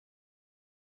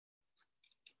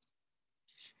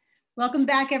Welcome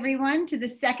back, everyone, to the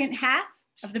second half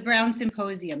of the Brown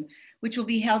Symposium, which will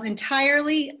be held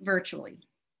entirely virtually.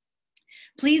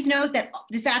 Please note that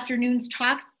this afternoon's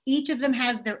talks, each of them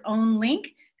has their own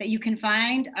link that you can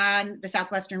find on the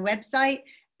Southwestern website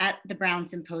at the Brown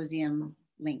Symposium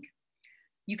link.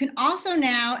 You can also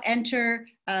now enter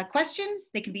questions.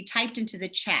 They can be typed into the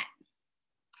chat.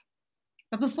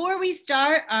 But before we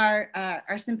start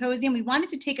our symposium, we wanted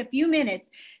to take a few minutes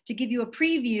to give you a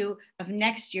preview of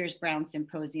next year's Brown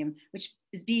Symposium, which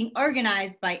is being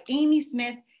organized by Amy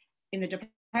Smith in the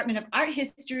Department of Art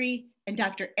History and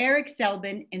Dr. Eric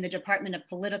Selbin in the Department of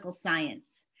Political Science.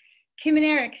 Kim and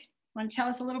Eric, want to tell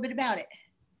us a little bit about it?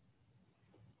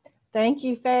 Thank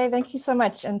you, Faye. Thank you so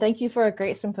much. And thank you for a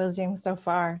great symposium so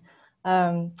far.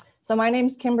 So my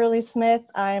name's Kimberly Smith.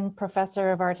 I'm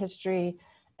professor of art history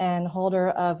and holder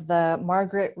of the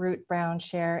Margaret Root Brown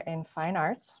Chair in Fine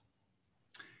Arts.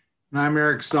 And I'm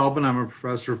Eric Selbin. I'm a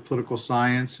professor of political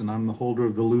science, and I'm the holder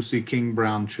of the Lucy King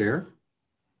Brown Chair.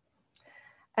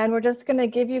 And we're just going to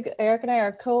give you, Eric and I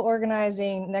are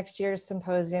co-organizing next year's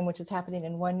symposium, which is happening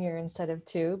in 1 year instead of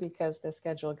 2 because the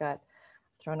schedule got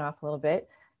thrown off a little bit.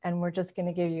 And we're just going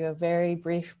to give you a very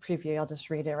brief preview. I'll just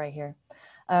read it right here.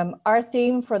 Our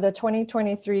theme for the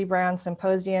 2023 Brown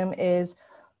Symposium is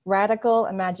Radical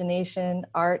Imagination,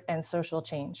 Art, and Social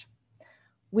Change.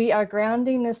 We are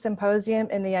grounding this symposium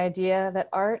in the idea that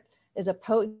art is a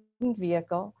potent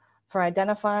vehicle for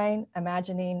identifying,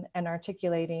 imagining, and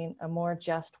articulating a more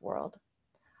just world.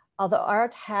 Although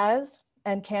art has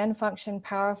and can function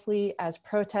powerfully as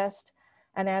protest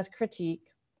and as critique,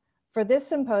 for this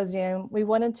symposium, we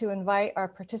wanted to invite our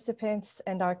participants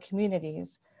and our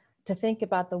communities to think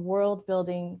about the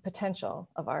world-building potential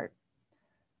of art.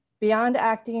 Beyond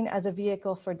acting as a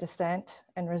vehicle for dissent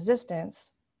and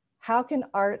resistance, how can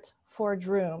art forge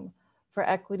room for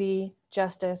equity,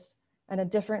 justice, and a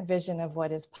different vision of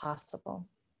what is possible?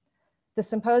 The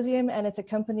symposium and its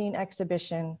accompanying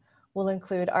exhibition will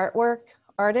include artwork,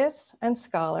 artists, and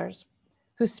scholars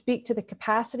who speak to the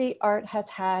capacity art has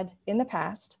had in the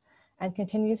past and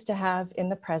continues to have in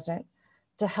the present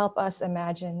to help us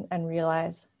imagine and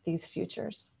realize these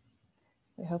futures.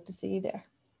 We hope to see you there.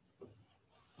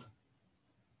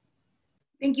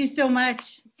 Thank you so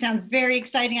much. It sounds very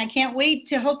exciting. I can't wait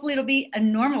to, hopefully it'll be a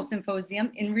normal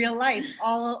symposium in real life,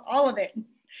 all of it.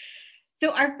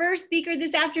 So our first speaker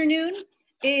this afternoon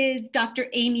is Dr.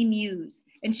 Amy Muise,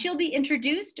 and she'll be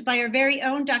introduced by our very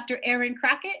own Dr. Erin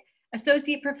Crockett,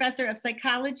 Associate Professor of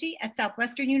Psychology at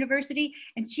Southwestern University,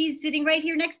 and she's sitting right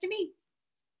here next to me.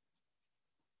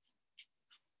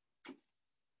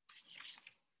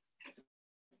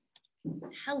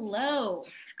 Hello.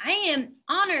 I am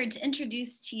honored to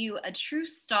introduce to you a true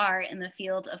star in the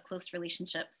field of close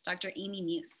relationships, Dr. Amy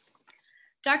Muise.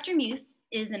 Dr. Muise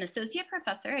is an associate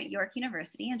professor at York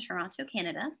University in Toronto,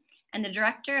 Canada, and the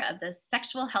director of the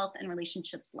Sexual Health and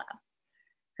Relationships Lab.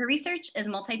 Her research is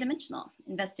multidimensional,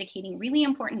 investigating really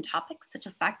important topics such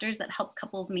as factors that help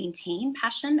couples maintain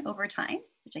passion over time,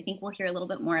 which I think we'll hear a little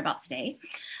bit more about today,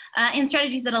 and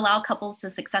strategies that allow couples to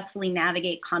successfully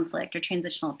navigate conflict or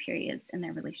transitional periods in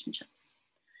their relationships.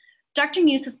 Dr.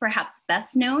 Muise is perhaps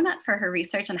best known for her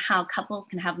research on how couples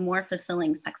can have more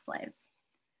fulfilling sex lives.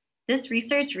 This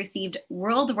research received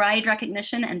worldwide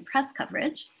recognition and press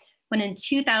coverage when in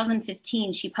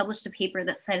 2015, she published a paper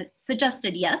that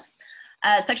suggested, yes,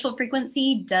 sexual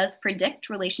frequency does predict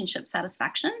relationship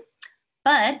satisfaction,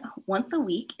 but once a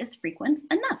week is frequent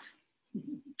enough.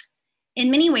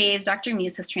 In many ways, Dr.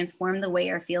 Muise has transformed the way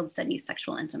our field studies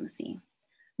sexual intimacy.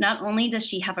 Not only does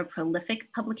she have a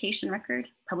prolific publication record,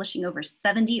 publishing over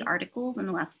 70 articles in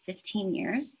the last 15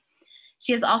 years,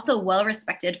 she is also well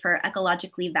respected for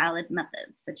ecologically valid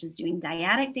methods, such as doing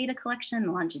dyadic data collection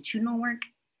and longitudinal work.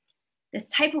 This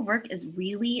type of work is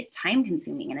really time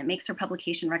consuming and it makes her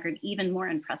publication record even more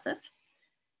impressive.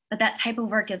 But that type of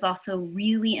work is also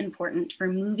really important for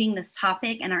moving this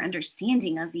topic and our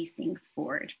understanding of these things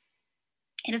forward.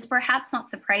 It is perhaps not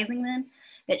surprising then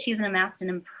that she's amassed an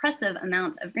impressive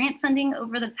amount of grant funding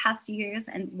over the past years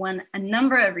and won a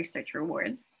number of research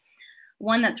awards.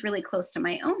 One that's really close to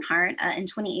my own heart, in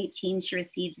 2018, she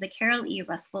received the Carol E.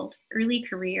 Rusvold Early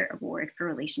Career Award for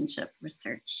Relationship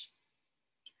Research.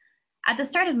 At the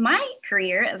start of my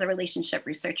career as a relationship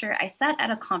researcher, I sat at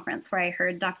a conference where I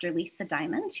heard Dr. Lisa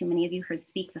Diamond, who many of you heard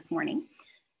speak this morning,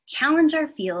 challenge our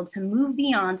field to move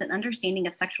beyond an understanding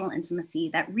of sexual intimacy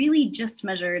that really just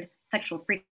measured sexual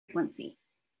frequency.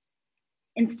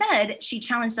 Instead, she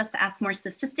challenged us to ask more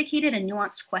sophisticated and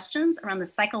nuanced questions around the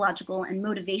psychological and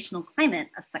motivational climate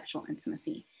of sexual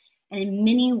intimacy. And in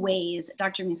many ways,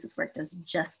 Dr. Muise's work does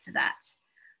just that.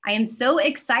 I am so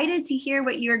excited to hear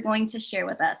what you're going to share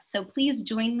with us. So please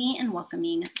join me in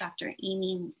welcoming Dr.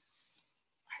 Amy Muise.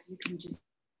 You can just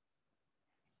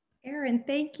Erin,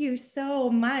 thank you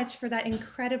so much for that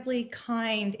incredibly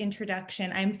kind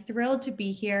introduction. I'm thrilled to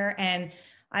be here, and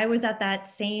I was at that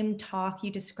same talk you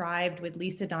described with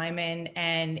Lisa Diamond,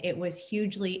 and it was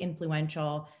hugely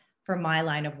influential for my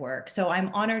line of work. So I'm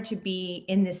honored to be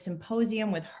in this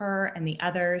symposium with her and the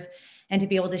others, and to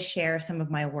be able to share some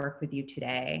of my work with you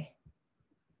today.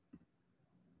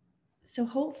 So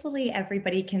hopefully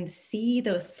everybody can see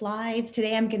those slides.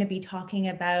 Today I'm going to be talking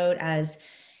about, as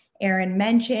Erin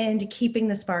mentioned, keeping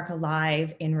the spark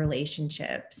alive in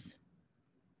relationships.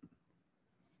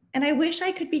 And I wish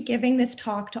I could be giving this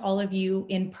talk to all of you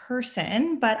in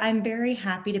person, but I'm very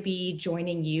happy to be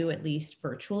joining you, at least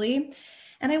virtually.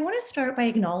 And I want to start by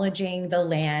acknowledging the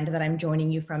land that I'm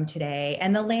joining you from today,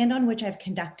 and the land on which I've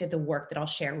conducted the work that I'll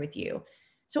share with you.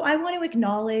 So I want to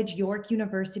acknowledge York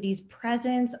University's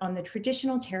presence on the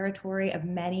traditional territory of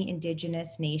many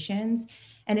Indigenous nations,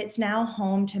 and it's now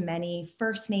home to many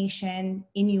First Nation,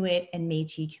 Inuit, and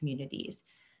Métis communities.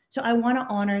 So I want to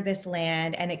honor this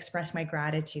land and express my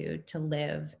gratitude to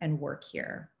live and work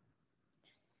here.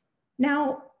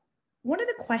 Now, one of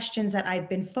the questions that I've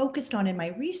been focused on in my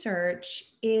research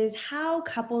is how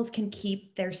couples can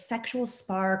keep their sexual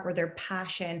spark or their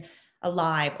passion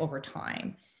alive over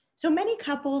time. So many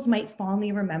couples might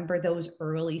fondly remember those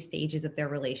early stages of their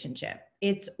relationship.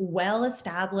 It's well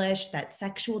established that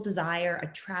sexual desire,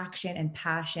 attraction, and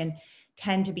passion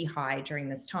tend to be high during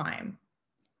this time.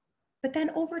 But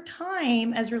then over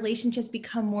time, as relationships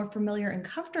become more familiar and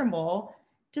comfortable,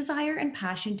 desire and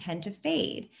passion tend to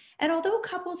fade. And although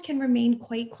couples can remain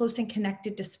quite close and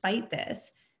connected despite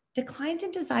this, declines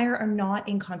in desire are not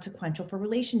inconsequential for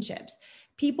relationships.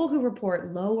 People who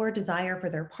report lower desire for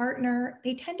their partner,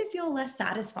 they tend to feel less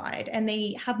satisfied, and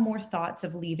they have more thoughts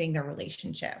of leaving their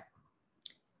relationship.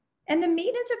 And the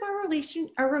maintenance of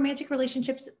our romantic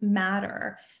relationships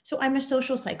matter. So I'm a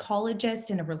social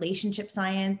psychologist and a relationship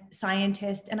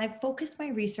scientist, and I've focused my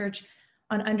research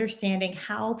on understanding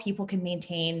how people can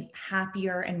maintain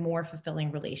happier and more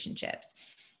fulfilling relationships.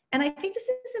 And I think this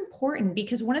is important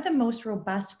because one of the most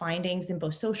robust findings in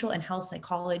both social and health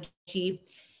psychology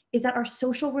is that our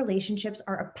social relationships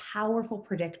are a powerful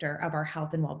predictor of our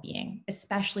health and well-being,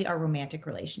 especially our romantic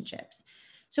relationships.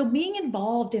 So being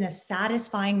involved in a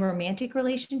satisfying romantic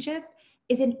relationship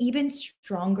is an even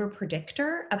stronger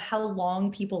predictor of how long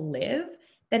people live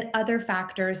than other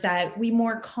factors that we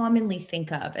more commonly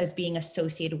think of as being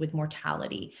associated with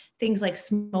mortality, things like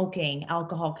smoking,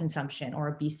 alcohol consumption, or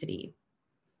obesity.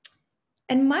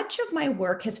 And much of my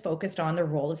work has focused on the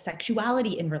role of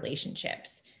sexuality in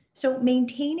relationships. So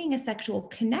maintaining a sexual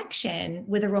connection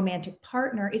with a romantic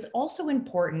partner is also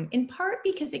important, in part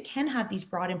because it can have these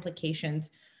broad implications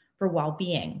for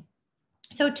well-being.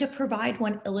 So to provide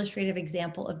one illustrative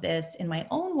example of this in my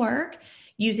own work,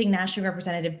 using nationally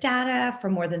representative data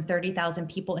from more than 30,000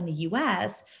 people in the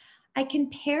US, I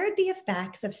compared the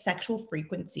effects of sexual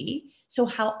frequency, so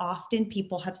how often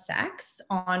people have sex,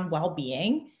 on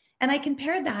well-being, and I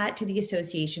compared that to the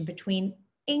association between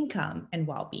income and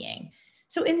well-being.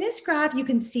 So in this graph, you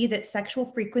can see that sexual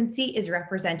frequency is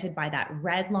represented by that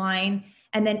red line,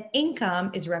 and then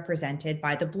income is represented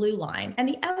by the blue line. And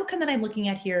the outcome that I'm looking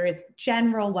at here is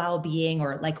general well-being,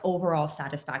 or like overall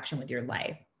satisfaction with your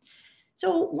life.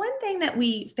 So one thing that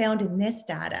we found in this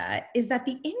data is that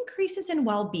the increases in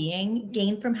well-being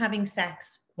gained from having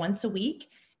sex once a week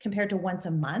compared to once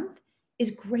a month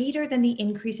is greater than the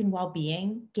increase in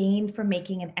well-being gained from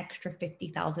making an extra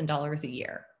 $50,000 a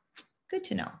year. Good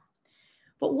to know.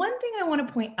 But one thing I want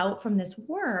to point out from this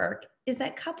work is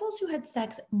that couples who had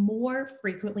sex more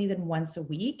frequently than once a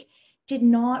week did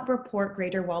not report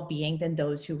greater well-being than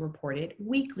those who reported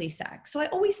weekly sex. So I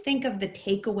always think of the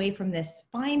takeaway from this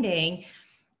finding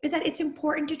is that it's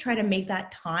important to try to make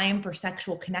that time for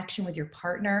sexual connection with your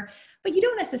partner, but you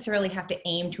don't necessarily have to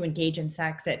aim to engage in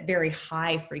sex at very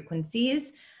high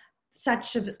frequencies,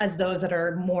 such as those that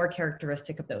are more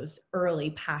characteristic of those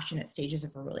early passionate stages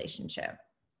of a relationship.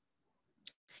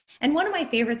 And one of my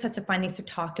favorite sets of findings to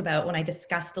talk about when I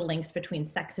discuss the links between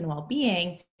sex and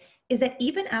well-being is that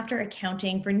even after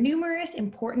accounting for numerous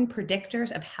important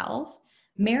predictors of health,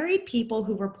 married people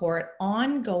who report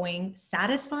ongoing,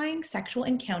 satisfying sexual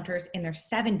encounters in their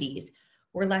 70s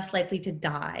were less likely to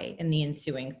die in the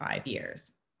ensuing 5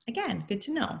 years. Again, good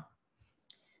to know.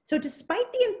 So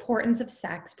despite the importance of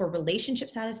sex for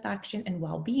relationship satisfaction and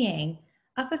well-being,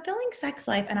 a fulfilling sex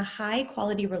life and a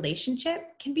high-quality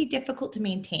relationship can be difficult to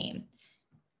maintain.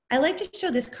 I like to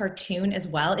show this cartoon as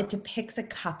well. It depicts a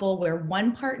couple where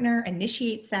one partner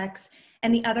initiates sex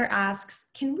And the other asks,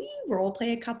 can we role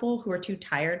play a couple who are too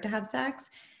tired to have sex?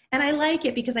 And I like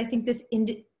it because I think this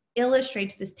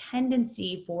illustrates this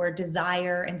tendency for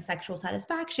desire and sexual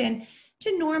satisfaction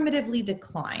to normatively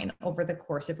decline over the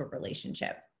course of a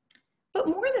relationship. But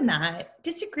more than that,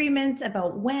 disagreements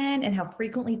about when and how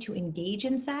frequently to engage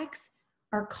in sex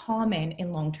are common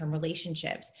in long-term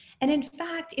relationships. And in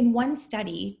fact, in one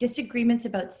study, disagreements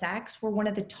about sex were one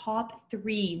of the top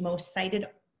 3 most cited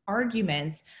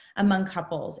arguments among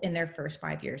couples in their first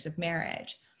 5 years of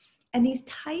marriage. And these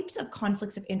types of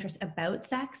conflicts of interest about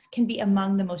sex can be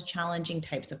among the most challenging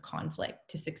types of conflict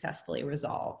to successfully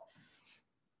resolve.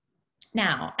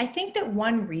 Now, I think that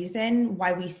one reason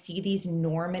why we see these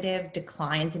normative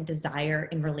declines in desire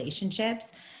in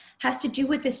relationships has to do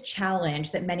with this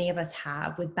challenge that many of us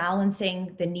have with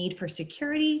balancing the need for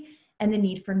security and the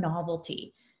need for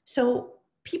novelty. So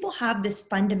people have this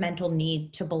fundamental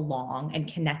need to belong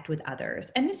and connect with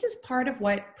others. And this is part of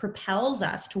what propels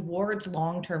us towards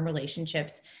long-term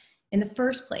relationships in the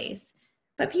first place.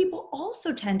 But people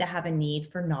also tend to have a need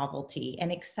for novelty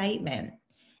and excitement.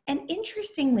 And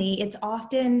interestingly, it's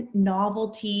often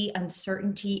novelty,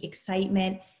 uncertainty,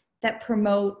 excitement that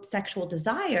promote sexual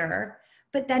desire,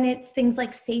 but then it's things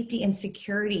like safety and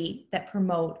security that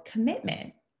promote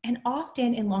commitment. And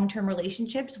often in long-term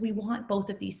relationships, we want both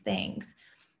of these things.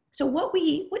 So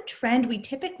what trend we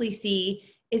typically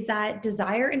see is that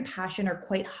desire and passion are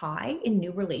quite high in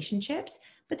new relationships,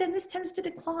 but then this tends to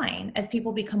decline as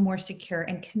people become more secure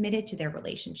and committed to their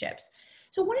relationships.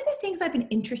 So one of the things I've been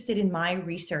interested in my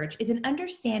research is in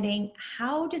understanding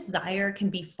how desire can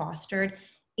be fostered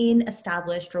in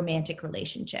established romantic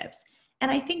relationships. And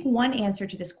I think one answer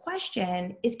to this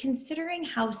question is considering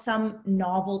how some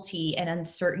novelty and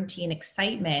uncertainty and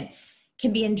excitement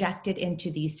can be injected into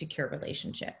these secure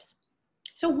relationships.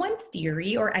 So one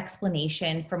theory or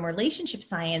explanation from relationship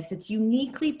science that's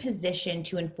uniquely positioned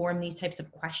to inform these types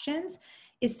of questions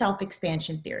is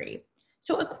self-expansion theory.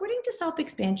 So according to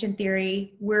self-expansion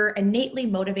theory, we're innately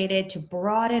motivated to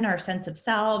broaden our sense of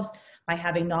selves by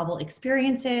having novel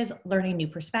experiences, learning new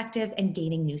perspectives, and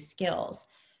gaining new skills.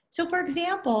 So for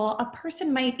example, a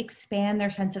person might expand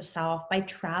their sense of self by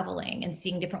traveling and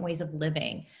seeing different ways of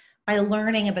living, by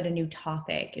learning about a new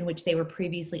topic in which they were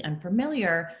previously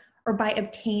unfamiliar, or by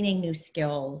obtaining new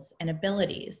skills and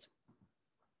abilities.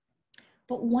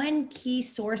 But one key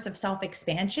source of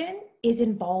self-expansion is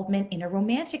involvement in a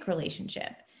romantic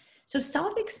relationship. So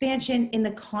self-expansion in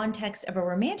the context of a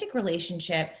romantic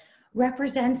relationship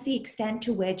represents the extent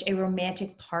to which a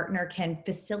romantic partner can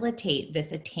facilitate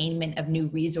this attainment of new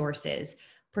resources,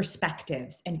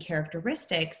 perspectives, and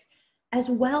characteristics, as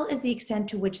well as the extent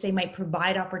to which they might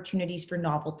provide opportunities for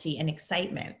novelty and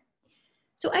excitement.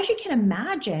 So as you can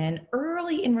imagine,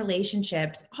 early in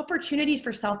relationships, opportunities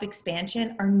for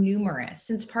self-expansion are numerous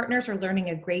since partners are learning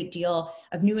a great deal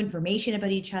of new information about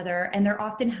each other, and they're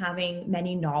often having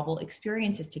many novel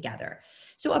experiences together.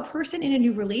 So a person in a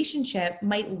new relationship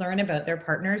might learn about their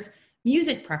partner's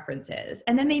music preferences,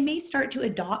 and then they may start to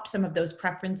adopt some of those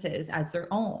preferences as their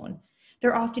own.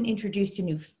 They're often introduced to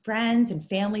new friends and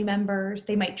family members.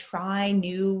 They might try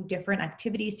new different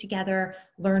activities together,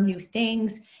 learn new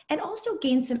things, and also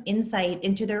gain some insight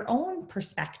into their own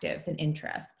perspectives and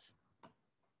interests.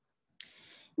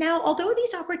 Now, although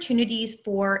these opportunities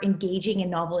for engaging in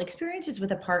novel experiences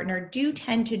with a partner do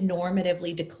tend to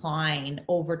normatively decline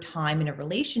over time in a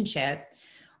relationship,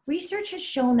 research has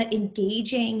shown that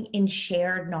engaging in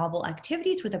shared novel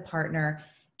activities with a partner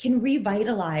can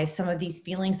revitalize some of these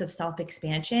feelings of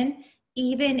self-expansion,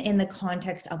 even in the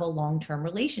context of a long-term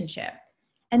relationship.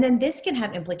 And then this can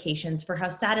have implications for how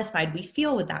satisfied we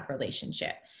feel with that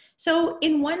relationship. So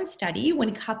in one study,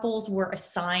 when couples were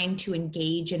assigned to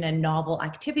engage in a novel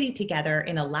activity together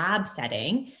in a lab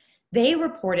setting, they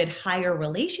reported higher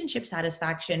relationship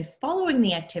satisfaction following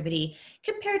the activity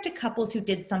compared to couples who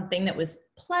did something that was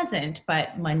pleasant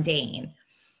but mundane.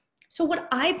 So what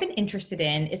I've been interested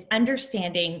in is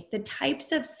understanding the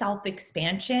types of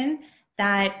self-expansion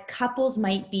that couples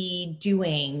might be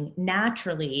doing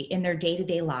naturally in their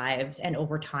day-to-day lives and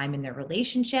over time in their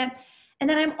relationship. And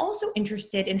then I'm also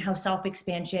interested in how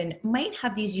self-expansion might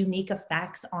have these unique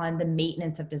effects on the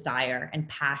maintenance of desire and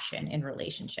passion in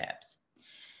relationships.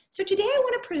 So today I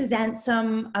want to present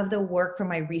some of the work from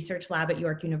my research lab at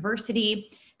York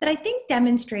University that I think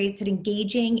demonstrates that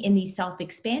engaging in these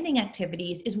self-expanding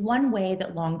activities is one way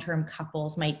that long-term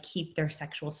couples might keep their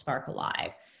sexual spark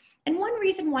alive. And one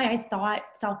reason why I thought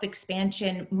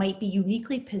self-expansion might be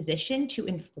uniquely positioned to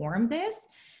inform this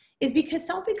is because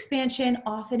self-expansion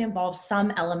often involves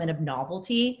some element of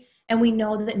novelty, and we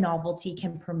know that novelty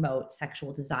can promote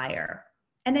sexual desire.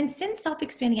 And then since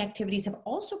self-expanding activities have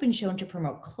also been shown to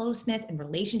promote closeness and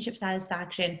relationship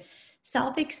satisfaction,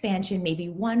 self-expansion may be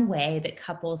one way that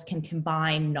couples can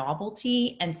combine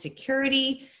novelty and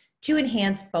security to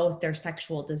enhance both their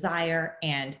sexual desire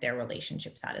and their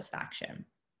relationship satisfaction.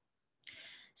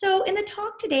 So in the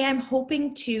talk today, I'm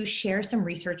hoping to share some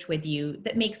research with you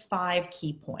that makes 5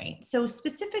 key points. So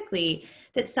specifically,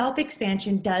 that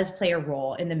self-expansion does play a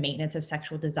role in the maintenance of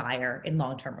sexual desire in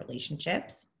long-term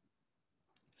relationships,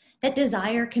 that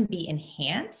desire can be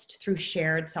enhanced through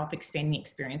shared self-expanding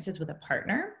experiences with a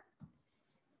partner,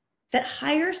 that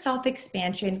higher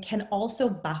self-expansion can also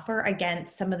buffer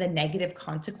against some of the negative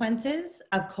consequences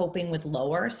of coping with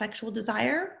lower sexual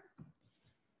desire,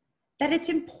 that it's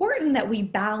important that we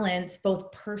balance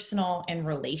both personal and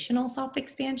relational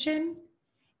self-expansion,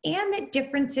 and that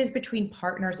differences between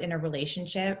partners in a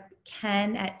relationship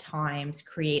can at times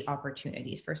create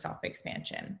opportunities for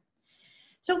self-expansion.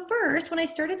 So first, when I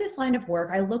started this line of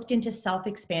work, I looked into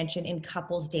self-expansion in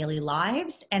couples' daily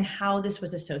lives and how this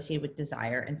was associated with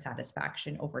desire and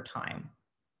satisfaction over time.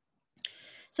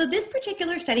 So this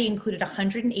particular study included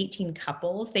 118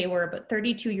 couples. They were about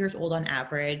 32 years old on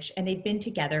average, and they'd been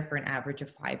together for an average of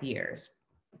 5 years.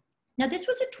 Now, this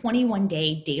was a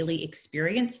 21-day daily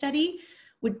experience study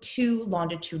with 2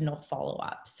 longitudinal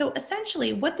follow-ups. So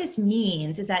essentially what this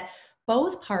means is that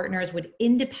both partners would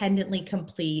independently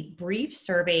complete brief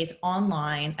surveys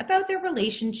online about their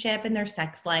relationship and their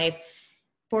sex life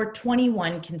for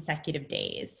 21 consecutive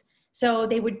days. So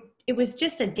it was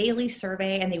just a daily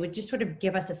survey, and they would just sort of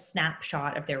give us a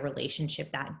snapshot of their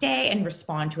relationship that day and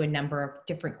respond to a number of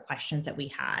different questions that we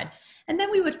had. And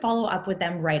then we would follow up with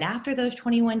them right after those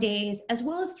 21 days, as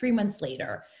well as 3 months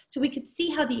later. So we could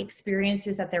see how the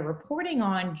experiences that they're reporting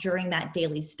on during that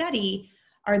daily study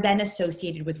are then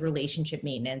associated with relationship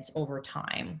maintenance over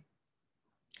time.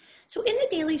 So in the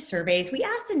daily surveys, we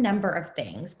asked a number of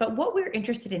things, but what we're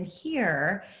interested in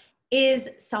here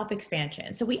is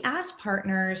self-expansion. So we asked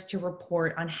partners to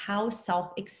report on how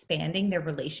self-expanding their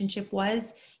relationship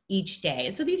was each day.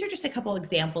 And so these are just a couple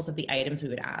examples of the items we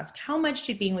would ask. How much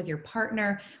did being with your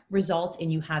partner result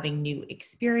in you having new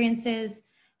experiences?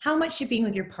 How much should being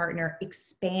with your partner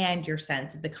expand your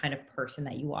sense of the kind of person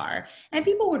that you are? And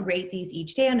people would rate these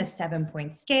each day on a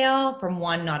 7-point scale, from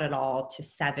 1 not at all to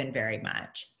 7 very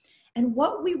much. And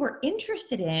what we were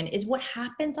interested in is what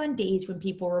happens on days when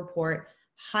people report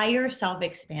higher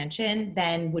self-expansion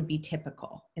than would be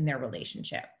typical in their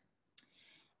relationship.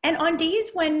 And on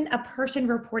days when a person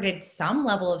reported some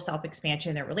level of self-expansion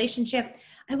in their relationship,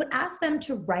 I would ask them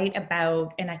to write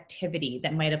about an activity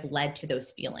that might have led to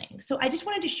those feelings. So I just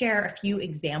wanted to share a few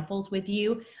examples with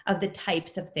you of the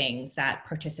types of things that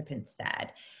participants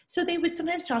said. So they would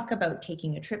sometimes talk about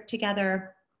taking a trip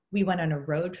together. We went on a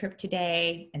road trip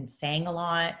today and sang a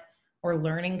lot, or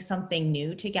learning something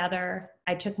new together.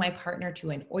 I took my partner to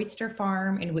an oyster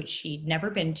farm in which she'd never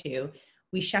been to.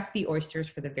 We shucked the oysters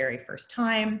for the very first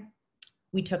time.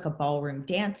 We took a ballroom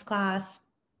dance class.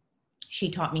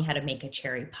 She taught me how to make a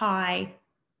cherry pie.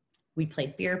 We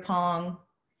played beer pong.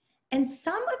 And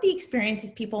some of the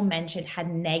experiences people mentioned had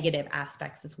negative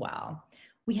aspects as well.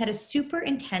 We had a super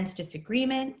intense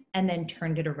disagreement and then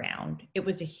turned it around. It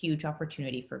was a huge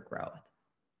opportunity for growth.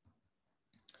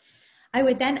 I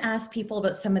would then ask people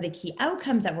about some of the key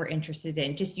outcomes that we're interested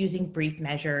in, just using brief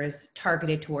measures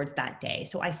targeted towards that day.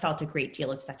 So I felt a great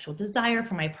deal of sexual desire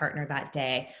for my partner that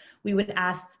day. We would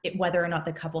ask whether or not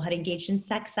the couple had engaged in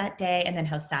sex that day, and then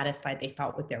how satisfied they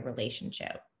felt with their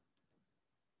relationship.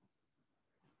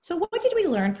 So what did we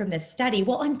learn from this study?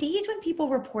 Well, on days when people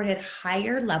reported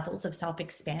higher levels of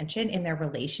self-expansion in their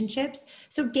relationships,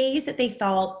 so days that they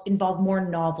felt involved more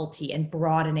novelty and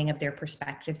broadening of their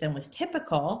perspectives than was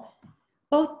typical,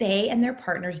 both they and their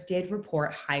partners did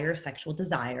report higher sexual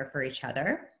desire for each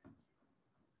other.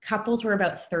 Couples were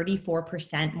about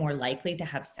 34% more likely to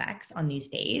have sex on these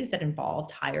days that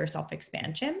involved higher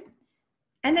self-expansion.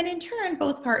 And then in turn,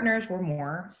 both partners were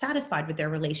more satisfied with their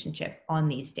relationship on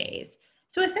these days.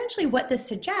 So essentially what this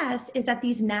suggests is that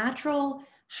these natural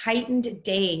heightened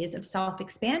days of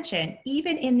self-expansion,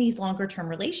 even in these longer term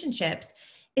relationships,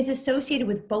 is associated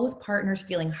with both partners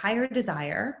feeling higher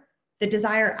desire. The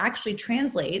desire actually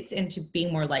translates into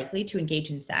being more likely to engage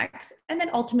in sex, and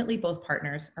then ultimately both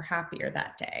partners are happier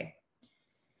that day.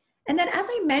 And then, as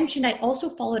I mentioned, I also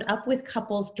followed up with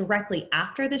couples directly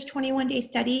after this 21-day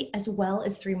study, as well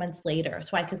as 3 months later.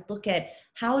 So I could look at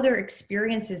how their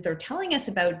experiences they're telling us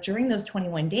about during those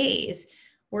 21 days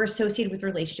were associated with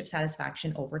relationship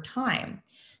satisfaction over time.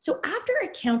 So after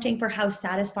accounting for how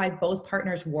satisfied both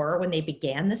partners were when they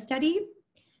began the study,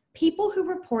 people who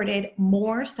reported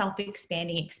more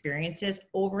self-expanding experiences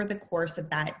over the course of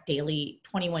that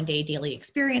 21-day daily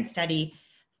experience study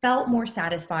felt more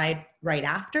satisfied right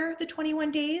after the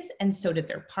 21 days, and so did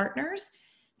their partners.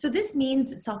 So this means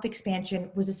that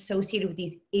self-expansion was associated with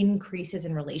these increases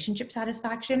in relationship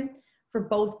satisfaction for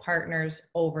both partners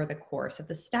over the course of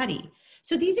the study.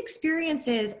 So these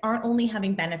experiences aren't only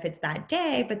having benefits that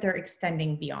day, but they're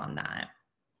extending beyond that.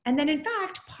 And then in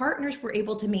fact, partners were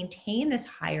able to maintain this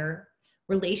higher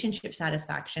relationship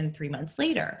satisfaction 3 months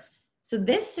later. So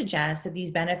this suggests that these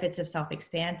benefits of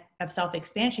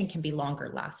self-expansion can be longer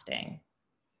lasting.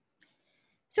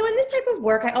 So in this type of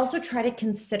work, I also try to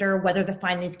consider whether the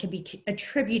findings can be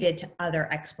attributed to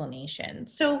other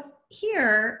explanations. So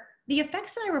here, the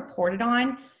effects that I reported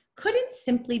on couldn't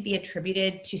simply be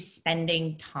attributed to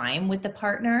spending time with the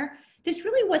partner. This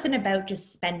really wasn't about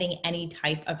just spending any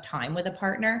type of time with a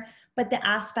partner, but the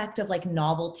aspect of like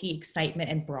novelty, excitement,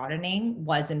 and broadening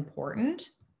was important.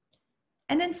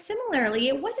 And then similarly,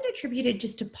 it wasn't attributed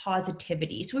just to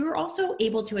positivity. So we were also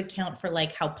able to account for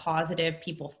like how positive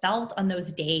people felt on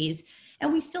those days,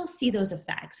 and we still see those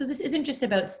effects. So this isn't just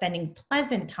about spending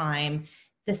pleasant time.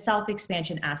 The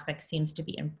self-expansion aspect seems to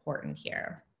be important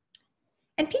here.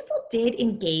 And people did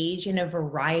engage in a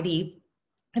variety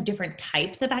of different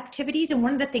types of activities. And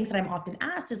one of the things that I'm often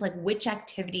asked is like, which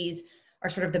activities are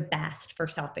sort of the best for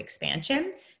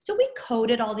self-expansion? So we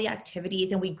coded all the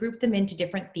activities and we grouped them into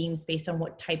different themes based on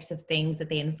what types of things that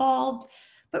they involved.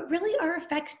 But really our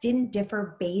effects didn't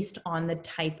differ based on the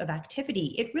type of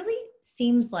activity. It really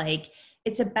seems like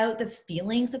it's about the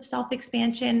feelings of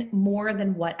self-expansion more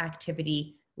than what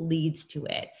activity leads to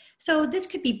it. So this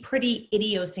could be pretty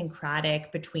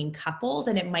idiosyncratic between couples,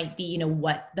 and it might be,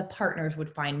 what the partners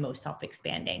would find most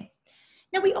self-expanding.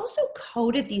 Now, we also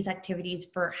coded these activities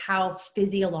for how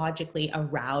physiologically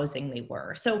arousing they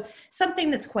were. So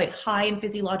something that's quite high in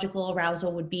physiological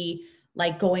arousal would be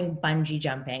like going bungee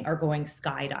jumping or going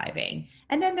skydiving.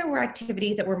 And then there were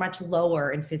activities that were much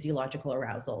lower in physiological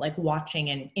arousal, like watching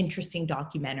an interesting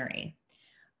documentary.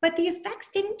 But the effects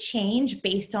didn't change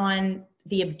based on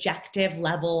the objective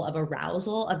level of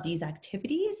arousal of these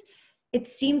activities. It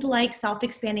seemed like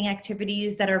self-expanding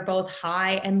activities that are both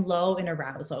high and low in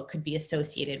arousal could be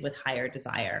associated with higher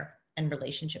desire and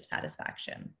relationship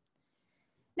satisfaction.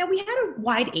 Now, we had a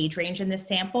wide age range in this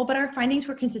sample, but our findings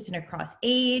were consistent across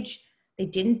age. They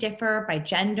didn't differ by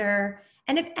gender.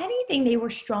 And if anything, they were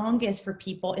strongest for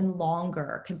people in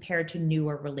longer compared to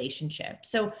newer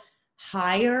relationships. So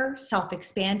higher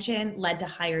self-expansion led to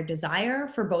higher desire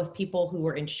for both people who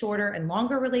were in shorter and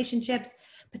longer relationships,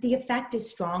 but the effect is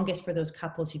strongest for those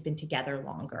couples who've been together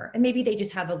longer. And maybe they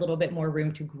just have a little bit more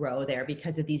room to grow there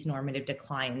because of these normative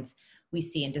declines we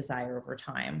see in desire over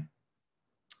time.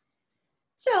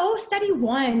 So study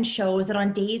 1 shows that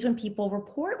on days when people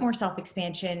report more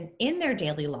self-expansion in their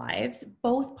daily lives,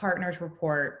 both partners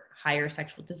report higher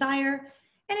sexual desire,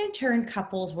 and in turn,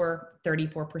 couples were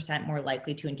 34% more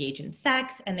likely to engage in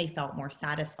sex, and they felt more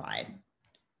satisfied.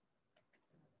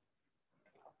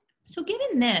 So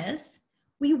given this,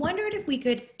 we wondered if we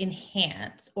could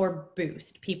enhance or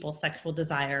boost people's sexual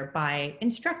desire by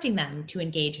instructing them to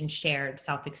engage in shared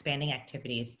self-expanding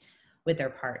activities with their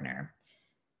partner.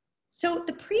 So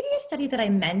the previous study that I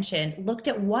mentioned looked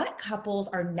at what couples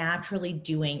are naturally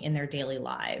doing in their daily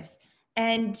lives.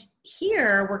 And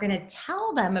here we're going to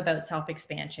tell them about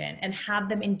self-expansion and have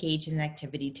them engage in an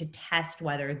activity to test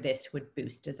whether this would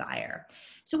boost desire.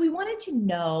 So we wanted to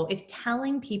know if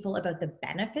telling people about the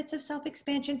benefits of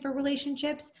self-expansion for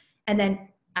relationships and then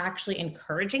actually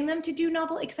encouraging them to do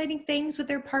novel, exciting things with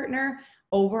their partner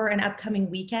over an upcoming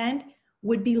weekend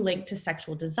would be linked to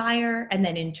sexual desire and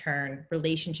then in turn,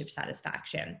 relationship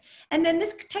satisfaction. And then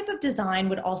this type of design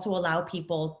would also allow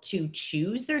people to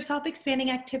choose their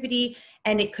self-expanding activity,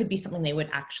 and it could be something they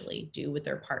would actually do with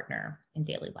their partner in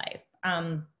daily life.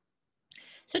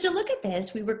 So to look at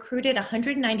this, we recruited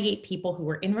 198 people who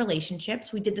were in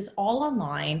relationships. We did this all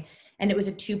online, and it was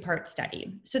a 2-part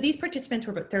study. So these participants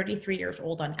were about 33 years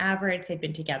old on average. They'd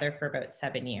been together for about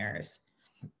 7 years.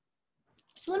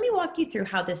 So let me walk you through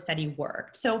how this study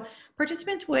worked. So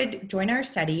participants would join our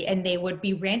study and they would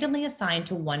be randomly assigned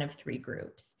to one of 3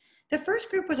 groups. The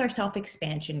first group was our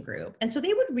self-expansion group. And so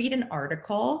they would read an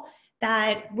article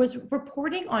that was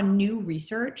reporting on new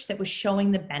research that was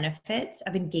showing the benefits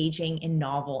of engaging in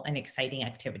novel and exciting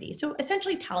activities. So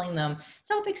essentially telling them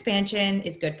self-expansion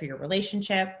is good for your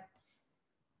relationship.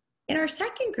 In our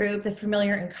second group, the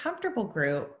familiar and comfortable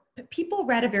group, people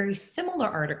read a very similar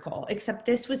article, except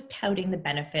this was touting the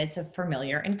benefits of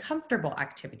familiar and comfortable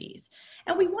activities.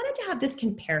 And we wanted to have this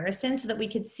comparison so that we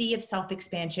could see if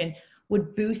self-expansion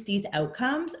would boost these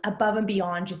outcomes above and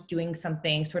beyond just doing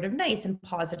something sort of nice and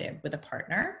positive with a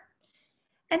partner.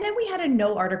 And then we had a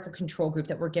no article control group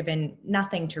that were given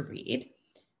nothing to read.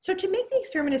 So to make the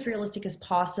experiment as realistic as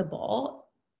possible,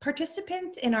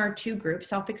 participants in our two groups,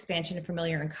 self-expansion and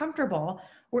familiar and comfortable,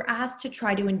 were asked to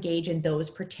try to engage in those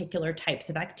particular types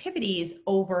of activities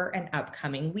over an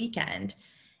upcoming weekend.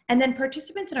 And then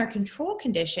participants in our control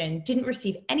condition didn't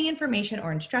receive any information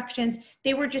or instructions.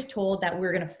 They were just told that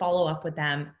we're going to follow up with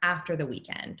them after the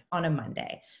weekend on a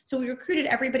Monday. So we recruited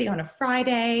everybody on a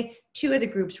Friday. Two of the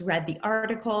groups read the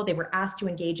article. They were asked to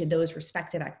engage in those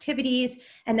respective activities.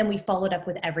 And then we followed up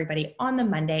with everybody on the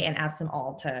Monday and asked them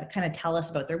all to kind of tell us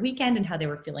about their weekend and how they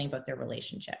were feeling about their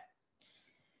relationship.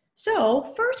 So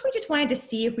first, we just wanted to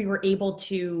see if we were able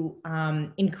to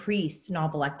increase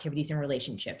novel activities in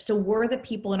relationships. So were the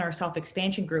people in our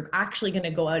self-expansion group actually going to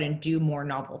go out and do more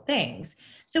novel things?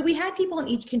 So we had people in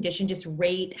each condition just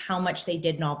rate how much they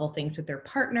did novel things with their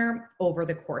partner over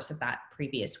the course of that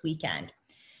previous weekend.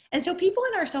 And so people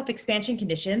in our self-expansion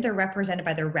condition, they're represented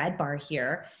by the red bar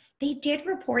here, they did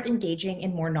report engaging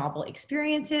in more novel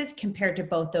experiences compared to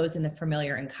both those in the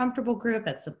familiar and comfortable group,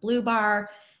 that's the blue bar,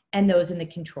 and those in the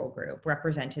control group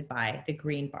represented by the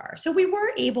green bar. So we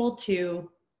were able to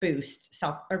boost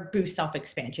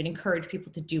self-expansion, encourage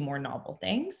people to do more novel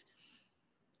things.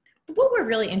 But what we're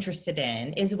really interested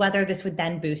in is whether this would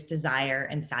then boost desire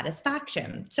and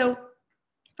satisfaction. So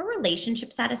for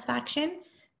relationship satisfaction,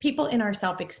 people in our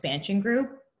self-expansion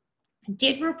group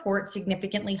did report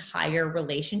significantly higher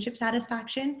relationship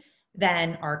satisfaction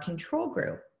than our control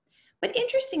group. But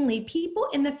interestingly, people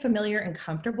in the familiar and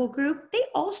comfortable group, they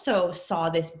also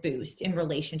saw this boost in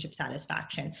relationship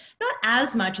satisfaction. Not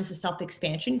as much as the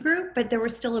self-expansion group, but there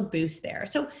was still a boost there.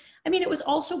 So, I mean, it was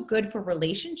also good for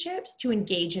relationships to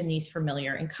engage in these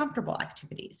familiar and comfortable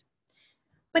activities.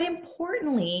 But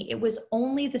importantly, it was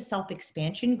only the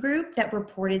self-expansion group that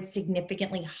reported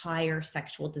significantly higher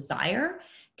sexual desire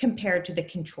compared to the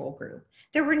control group.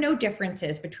 There were no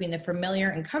differences between the familiar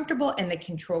and comfortable and the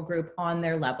control group on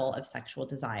their level of sexual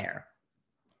desire.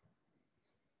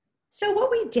 So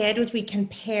what we did was we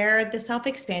compared the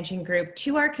self-expansion group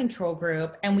to our control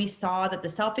group, and we saw that the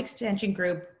self-expansion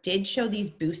group did show these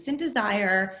boosts in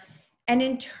desire and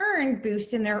in turn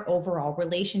boost in their overall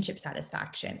relationship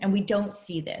satisfaction. And we don't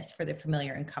see this for the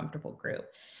familiar and comfortable group.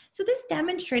 So this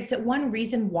demonstrates that one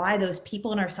reason why those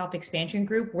people in our self-expansion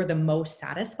group were the most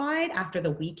satisfied after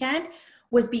the weekend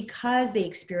was because they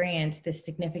experienced this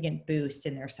significant boost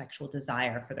in their sexual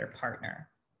desire for their partner.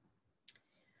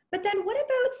 But then what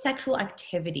about sexual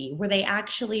activity? Were they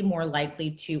actually more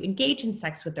likely to engage in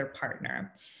sex with their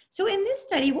partner? So in this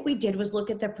study, what we did was look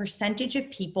at the percentage of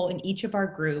people in each of our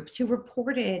groups who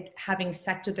reported having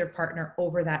sex with their partner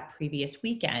over that previous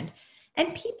weekend.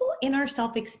 And people in our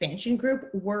self-expansion group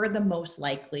were the most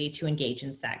likely to engage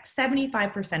in sex.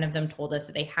 75% of them told us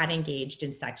that they had engaged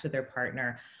in sex with their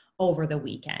partner over the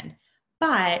weekend.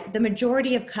 But the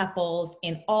majority of couples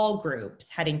in all groups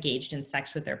had engaged in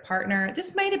sex with their partner.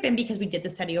 This might have been because we did the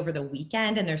study over the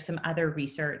weekend, and there's some other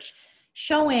research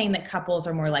showing that couples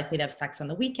are more likely to have sex on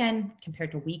the weekend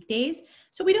compared to weekdays.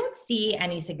 So we don't see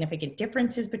any significant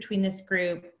differences between this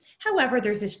group. However,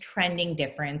 there's this trending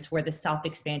difference where the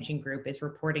self-expansion group is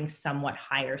reporting somewhat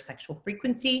higher sexual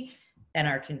frequency than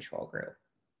our control group.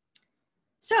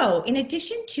 So in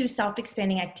addition to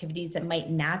self-expanding activities that might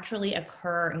naturally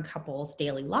occur in couples'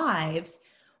 daily lives,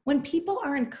 when people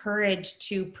are encouraged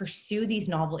to pursue these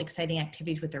novel, exciting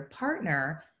activities with their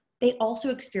partner, they also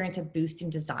experience a boost in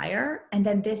desire. And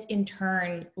then this in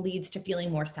turn leads to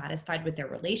feeling more satisfied with their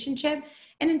relationship.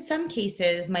 And in some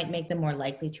cases might make them more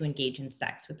likely to engage in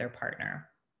sex with their partner.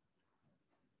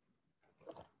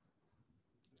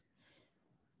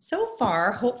 So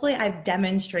far, hopefully I've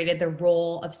demonstrated the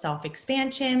role of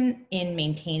self-expansion in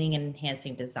maintaining and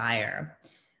enhancing desire.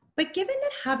 But given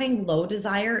that having low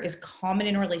desire is common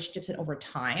in relationships and over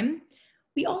time,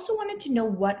 we also wanted to know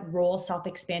what role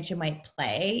self-expansion might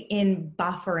play in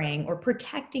buffering or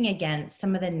protecting against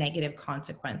some of the negative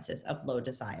consequences of low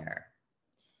desire.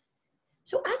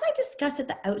 So as I discussed at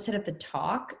the outset of the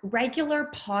talk, regular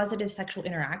positive sexual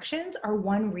interactions are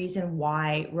one reason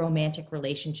why romantic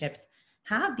relationships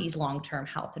have these long-term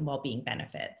health and well-being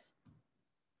benefits.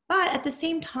 But at the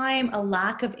same time, a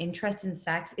lack of interest in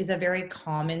sex is a very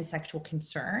common sexual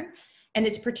concern, and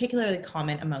it's particularly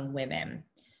common among women.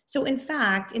 So in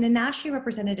fact, in a nationally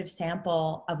representative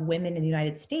sample of women in the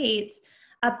United States,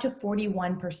 up to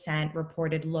 41%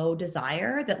 reported low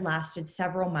desire that lasted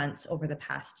several months over the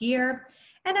past year.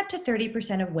 And up to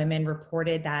 30% of women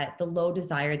reported that the low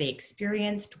desire they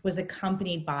experienced was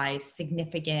accompanied by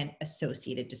significant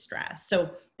associated distress.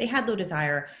 So they had low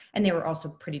desire and they were also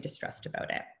pretty distressed about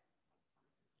it.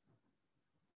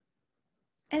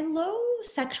 And low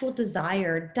sexual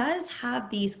desire does have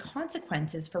these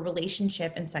consequences for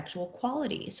relationship and sexual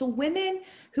quality. So women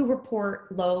who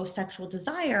report low sexual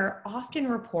desire often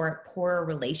report poorer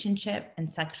relationship and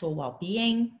sexual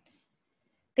well-being.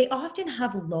 They often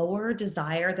have lower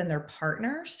desire than their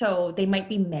partner, so they might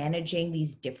be managing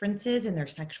these differences in their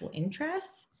sexual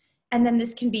interests. And then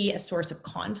this can be a source of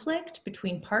conflict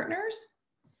between partners.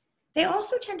 They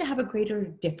also tend to have a greater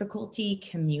difficulty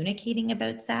communicating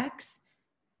about sex.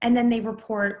 And then they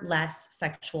report less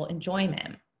sexual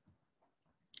enjoyment.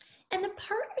 And the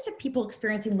partners of people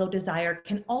experiencing low desire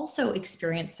can also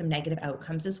experience some negative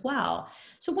outcomes as well.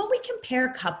 So when we compare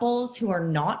couples who are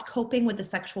not coping with a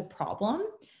sexual problem,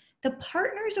 the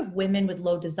partners of women with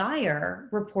low desire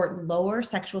report lower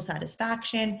sexual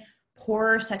satisfaction,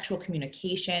 poorer sexual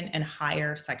communication, and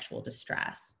higher sexual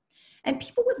distress. And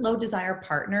people with low desire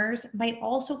partners might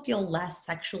also feel less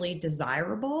sexually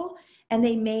desirable, and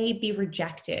they may be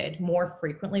rejected more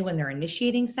frequently when they're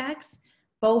initiating sex,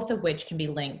 both of which can be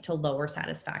linked to lower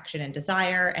satisfaction and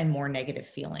desire and more negative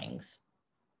feelings.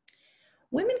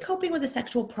 Women coping with a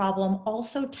sexual problem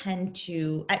also tend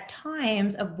to, at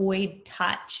times, avoid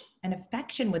touch and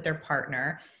affection with their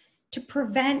partner to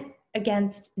prevent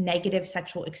against negative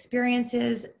sexual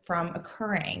experiences from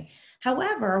occurring.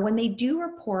 However, when they do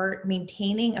report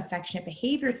maintaining affectionate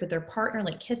behaviors with their partner,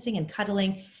 like kissing and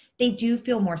cuddling, they do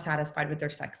feel more satisfied with their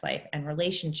sex life and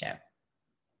relationship.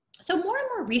 So more and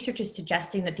more research is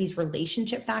suggesting that these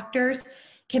relationship factors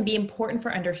can be important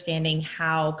for understanding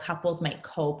how couples might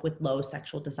cope with low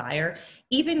sexual desire,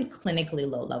 even clinically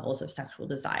low levels of sexual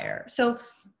desire. So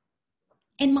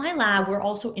in my lab, we're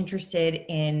also interested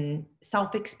in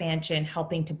self-expansion,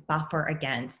 helping to buffer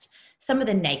against some of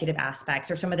the negative aspects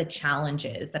or some of the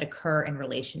challenges that occur in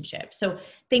relationships. So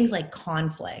things like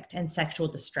conflict and sexual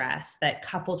distress that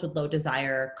couples with low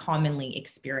desire commonly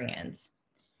experience.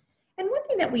 And one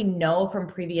thing that we know from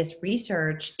previous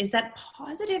research is that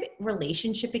positive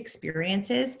relationship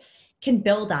experiences can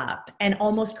build up and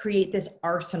almost create this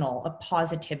arsenal of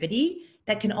positivity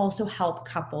that can also help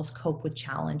couples cope with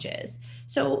challenges.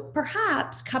 So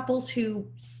perhaps couples who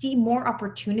see more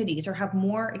opportunities or have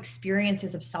more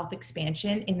experiences of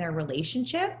self-expansion in their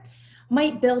relationship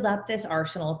might build up this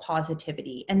arsenal of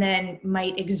positivity and then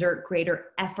might exert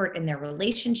greater effort in their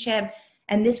relationship.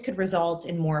 And this could result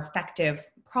in more effective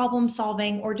problem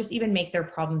solving or just even make their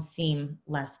problems seem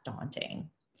less daunting.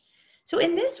 So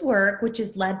in this work, which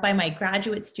is led by my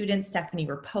graduate student, Stephanie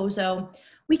Raposo,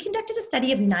 we conducted a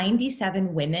study of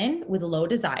 97 women with low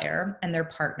desire and their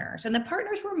partners. And the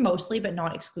partners were mostly, but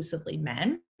not exclusively,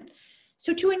 men.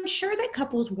 So to ensure that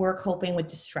couples were coping with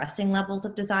distressing levels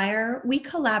of desire, we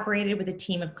collaborated with a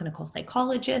team of clinical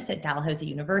psychologists at Dalhousie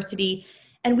University,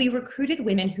 and we recruited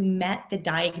women who met the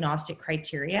diagnostic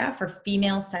criteria for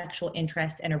female sexual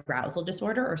interest and arousal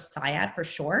disorder, or SIAD for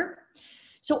short.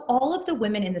 So all of the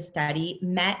women in the study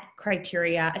met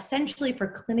criteria essentially for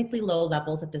clinically low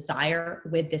levels of desire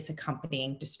with this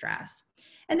accompanying distress.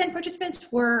 And then participants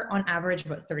were on average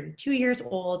about 32 years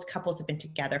old. Couples have been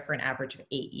together for an average of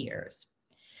 8 years.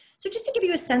 So just to give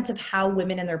you a sense of how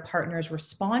women and their partners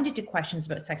responded to questions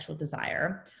about sexual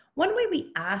desire, one way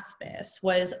we asked this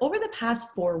was, over the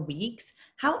past 4 weeks,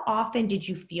 how often did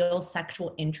you feel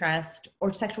sexual interest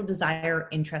or sexual desire or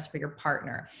interest for your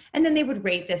partner? And then they would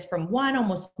rate this from 1,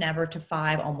 almost never, to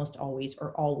 5, almost always,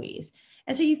 or always.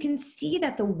 And so you can see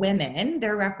that the women,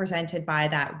 they're represented by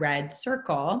that red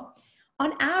circle.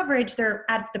 On average, they're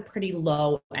at the pretty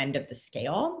low end of the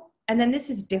scale. And then this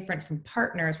is different from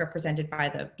partners represented by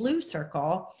the blue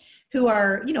circle, who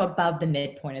are, above the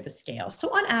midpoint of the scale. So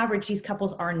on average, these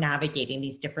couples are navigating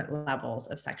these different levels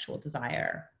of sexual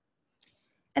desire.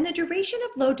 And the duration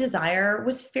of low desire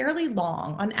was fairly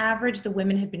long. On average, the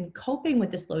women had been coping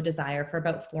with this low desire for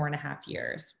about 4.5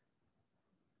 years.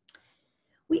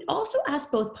 We also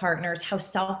asked both partners how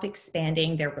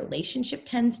self-expanding their relationship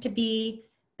tends to be,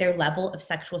 their level of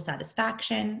sexual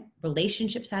satisfaction,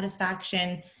 relationship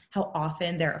satisfaction, how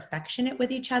often they're affectionate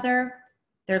with each other,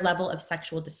 their level of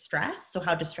sexual distress, so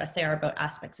how distressed they are about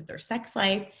aspects of their sex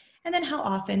life, and then how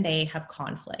often they have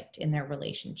conflict in their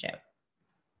relationship.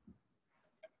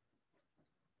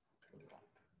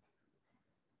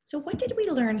 So what did we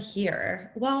learn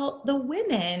here? Well, the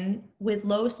women with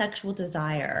low sexual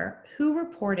desire who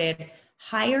reported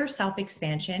higher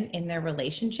self-expansion in their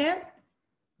relationship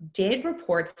did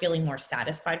report feeling more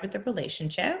satisfied with the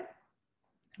relationship,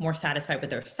 more satisfied with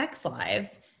their sex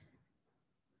lives,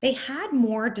 They had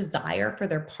more desire for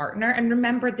their partner. And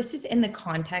remember, this is in the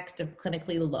context of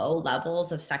clinically low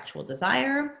levels of sexual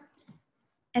desire.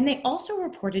 And they also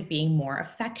reported being more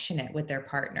affectionate with their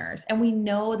partners. And we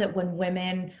know that when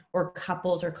women or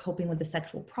couples are coping with a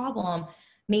sexual problem,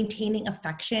 maintaining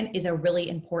affection is a really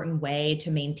important way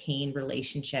to maintain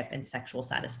relationship and sexual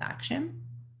satisfaction.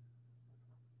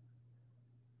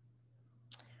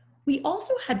 We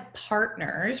also had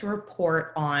partners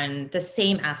report on the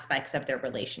same aspects of their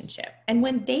relationship. And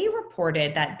when they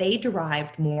reported that they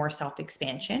derived more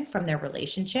self-expansion from their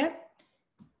relationship,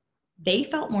 they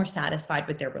felt more satisfied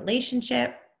with their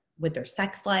relationship, with their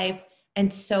sex life,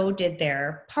 and so did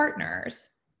their partners.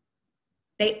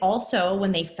 They also,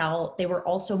 when they felt, they were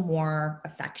also more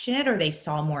affectionate, or they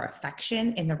saw more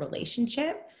affection in the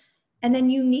relationship. And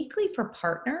then uniquely for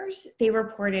partners, they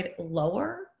reported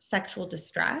lower sexual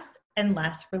distress and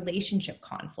less relationship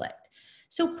conflict.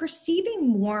 So perceiving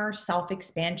more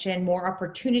self-expansion, more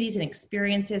opportunities and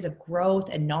experiences of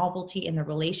growth and novelty in the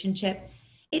relationship,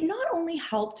 it not only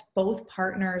helped both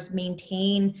partners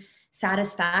maintain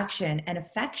satisfaction and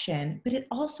affection, but it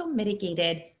also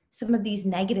mitigated some of these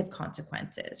negative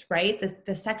consequences, right?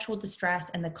 The sexual distress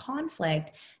and the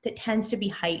conflict that tends to be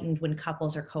heightened when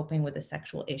couples are coping with a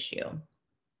sexual issue.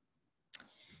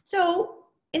 So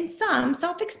in sum,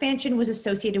 self-expansion was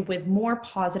associated with more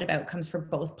positive outcomes for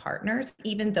both partners,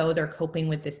 even though they're coping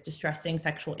with this distressing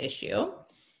sexual issue.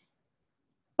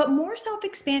 But more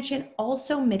self-expansion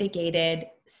also mitigated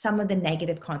some of the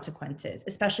negative consequences,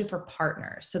 especially for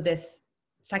partners. So this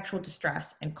sexual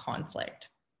distress and conflict.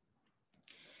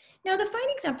 Now, the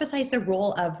findings emphasize the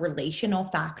role of relational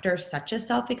factors such as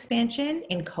self-expansion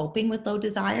in coping with low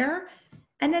desire.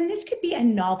 And then this could be a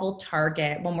novel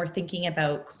target when we're thinking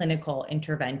about clinical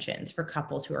interventions for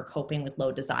couples who are coping with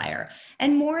low desire.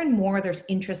 And more there's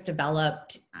interest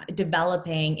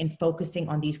developing in focusing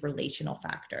on these relational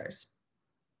factors.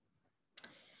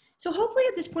 So hopefully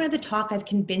at this point of the talk, I've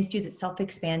convinced you that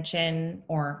self-expansion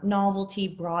or novelty,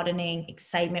 broadening,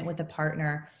 excitement with a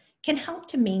partner can help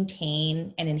to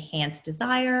maintain and enhance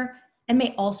desire and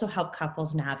may also help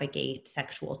couples navigate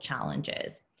sexual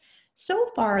challenges. So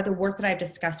far, the work that I've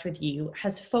discussed with you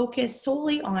has focused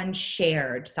solely on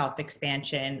shared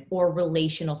self-expansion or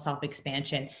relational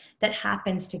self-expansion that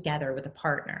happens together with a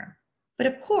partner. But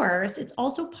of course, it's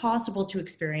also possible to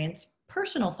experience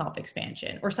personal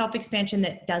self-expansion or self-expansion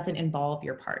that doesn't involve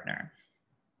your partner.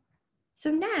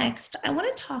 So next, I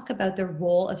want to talk about the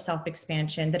role of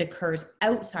self-expansion that occurs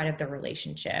outside of the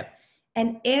relationship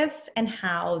and if and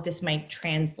how this might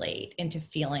translate into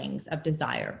feelings of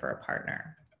desire for a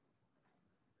partner.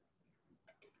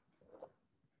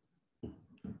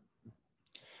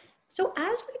 So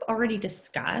as we've already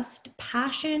discussed,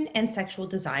 passion and sexual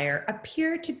desire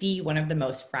appear to be one of the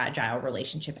most fragile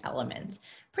relationship elements.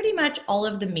 Pretty much all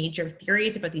of the major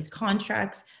theories about these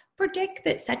constructs predict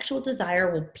that sexual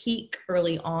desire will peak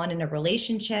early on in a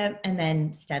relationship and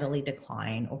then steadily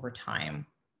decline over time.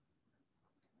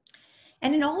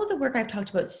 And in all of the work I've talked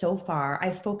about so far,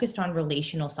 I've focused on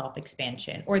relational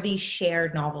self-expansion, or these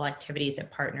shared novel activities that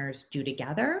partners do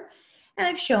together. And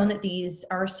I've shown that these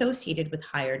are associated with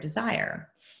higher desire.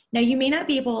 Now, you may not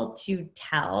be able to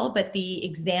tell, but the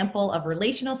example of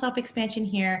relational self-expansion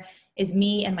here is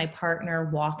me and my partner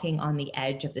walking on the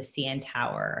edge of the CN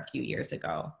Tower a few years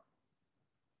ago.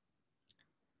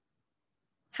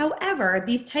 However,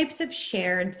 these types of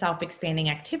shared self-expanding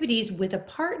activities with a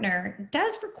partner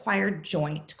does require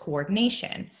joint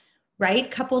coordination, right?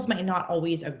 Couples might not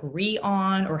always agree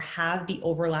on or have the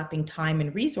overlapping time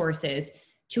and resources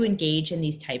to engage in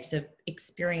these types of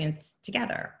experience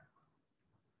together.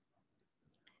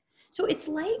 So it's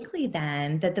likely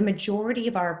then that the majority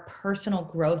of our personal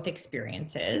growth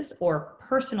experiences or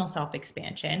personal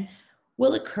self-expansion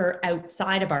will occur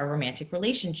outside of our romantic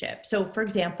relationship. So for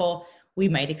example, we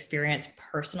might experience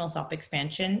personal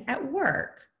self-expansion at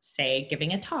work, say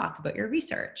giving a talk about your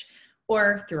research,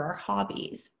 or through our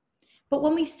hobbies. But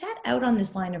when we set out on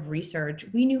this line of research,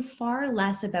 we knew far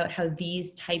less about how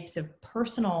these types of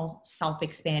personal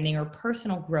self-expanding or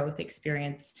personal growth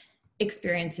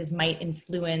experiences might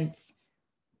influence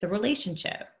the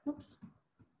relationship. Oops.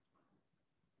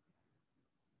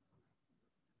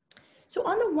 So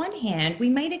on the one hand, we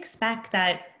might expect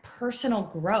that personal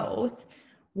growth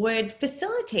would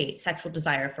facilitate sexual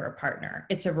desire for a partner.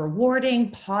 It's a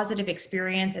rewarding, positive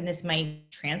experience, and this might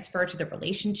transfer to the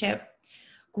relationship.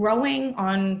 Growing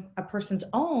on a person's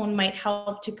own might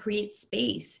help to create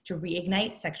space to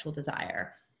reignite sexual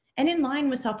desire. And in line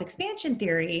with self-expansion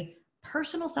theory,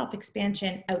 personal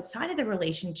self-expansion outside of the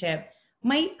relationship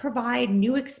might provide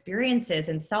new experiences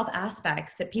and self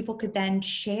aspects that people could then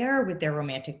share with their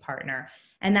romantic partner,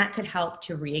 and that could help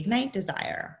to reignite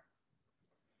desire.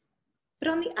 But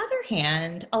on the other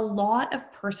hand, a lot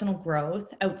of personal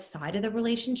growth outside of the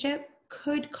relationship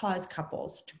could cause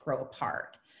couples to grow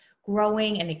apart.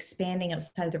 Growing and expanding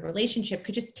outside of the relationship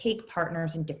could just take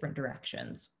partners in different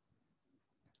directions.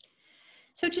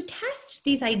 So to test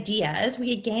these ideas,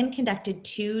 we again conducted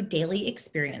 2 daily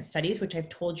experience studies, which I've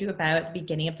told you about at the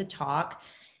beginning of the talk.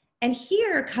 And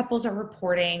here, couples are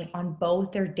reporting on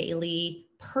both their daily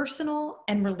personal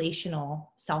and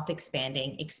relational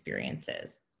self-expanding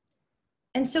experiences.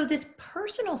 And so this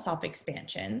personal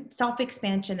self-expansion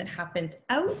that happens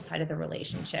outside of the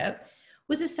relationship,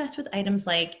 was assessed with items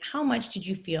like, how much did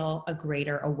you feel a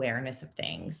greater awareness of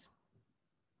things?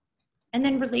 And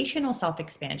then relational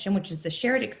self-expansion, which is the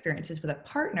shared experiences with a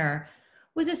partner,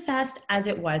 was assessed as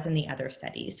it was in the other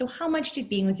studies. So how much did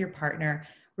being with your partner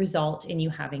result in you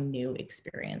having new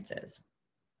experiences?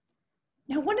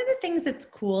 Now, one of the things that's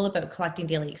cool about collecting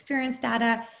daily experience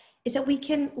data is that we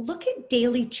can look at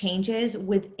daily changes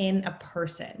within a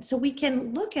person. So we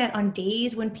can look at on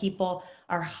days when people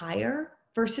are higher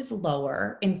versus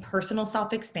lower in personal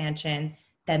self-expansion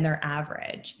than their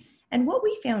average. And what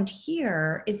we found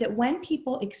here is that when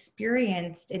people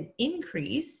experienced an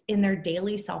increase in their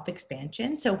daily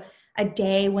self-expansion, so a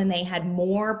day when they had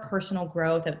more personal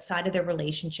growth outside of their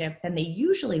relationship than they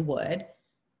usually would,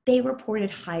 they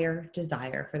reported higher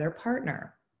desire for their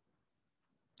partner.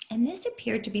 And this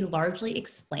appeared to be largely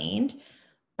explained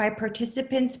by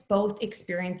participants both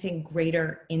experiencing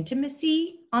greater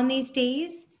intimacy on these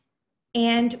days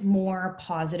and more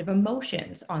positive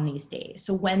emotions on these days.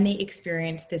 So when they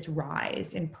experience this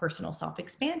rise in personal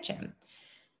self-expansion.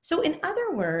 So in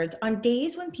other words, on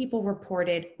days when people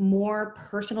reported more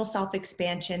personal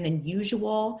self-expansion than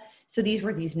usual, so these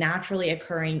were these naturally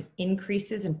occurring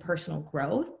increases in personal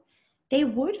growth, they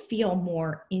would feel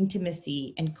more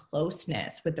intimacy and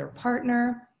closeness with their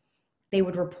partner. They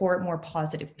would report more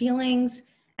positive feelings.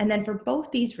 And then for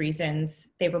both these reasons,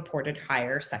 they reported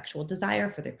higher sexual desire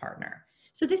for their partner.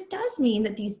 So this does mean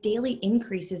that these daily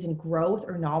increases in growth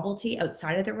or novelty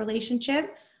outside of the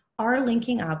relationship are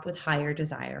linking up with higher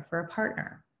desire for a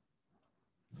partner.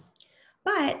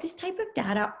 But this type of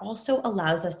data also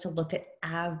allows us to look at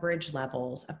average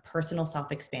levels of personal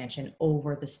self-expansion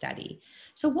over the study.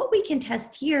 So what we can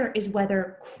test here is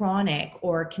whether chronic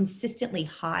or consistently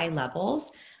high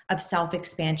levels of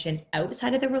self-expansion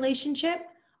outside of the relationship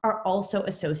are also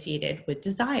associated with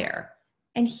desire.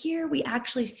 And here we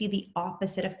actually see the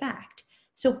opposite effect.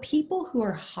 So people who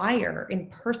are higher in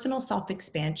personal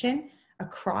self-expansion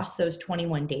across those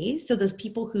 21 days, so those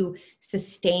people who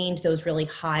sustained those really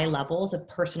high levels of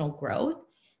personal growth,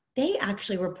 they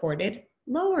actually reported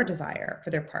lower desire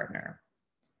for their partner.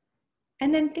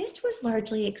 And then this was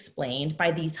largely explained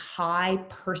by these high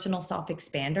personal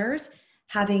self-expanders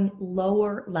having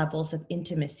lower levels of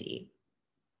intimacy.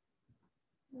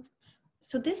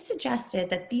 So this suggested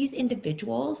that these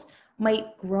individuals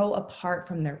might grow apart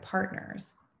from their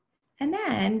partners. And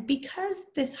then because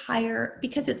it's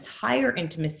higher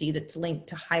intimacy that's linked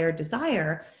to higher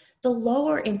desire, the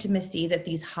lower intimacy that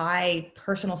these high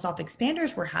personal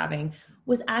self-expanders were having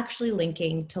was actually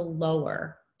linking to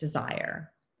lower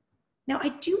desire. Now, I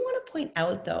do want to point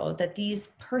out though, that these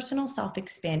personal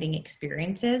self-expanding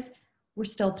experiences were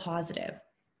still positive.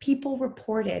 People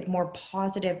reported more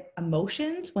positive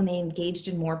emotions when they engaged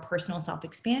in more personal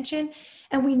self-expansion.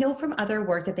 And we know from other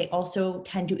work that they also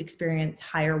tend to experience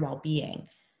higher well-being.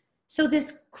 So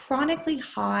this chronically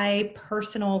high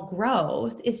personal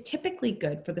growth is typically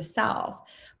good for the self,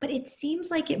 but it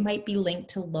seems like it might be linked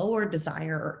to lower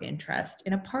desire or interest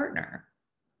in a partner.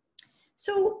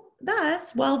 So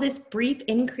thus, while this brief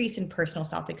increase in personal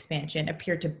self-expansion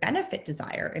appeared to benefit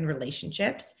desire in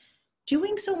relationships,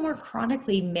 doing so more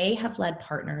chronically may have led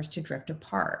partners to drift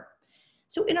apart.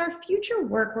 So in our future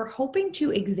work, we're hoping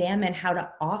to examine how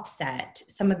to offset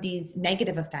some of these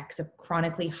negative effects of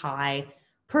chronically high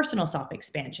personal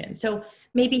self-expansion. So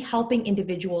maybe helping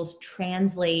individuals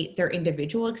translate their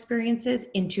individual experiences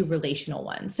into relational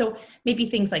ones. So maybe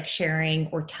things like sharing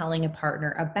or telling a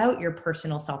partner about your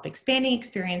personal self-expanding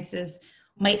experiences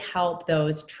might help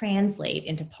those translate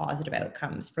into positive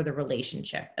outcomes for the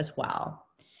relationship as well.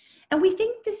 And we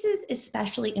think this is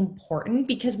especially important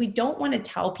because we don't want to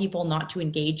tell people not to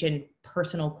engage in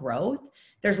personal growth.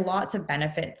 There's lots of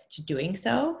benefits to doing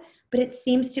so, but it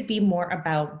seems to be more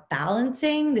about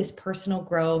balancing this personal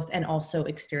growth and also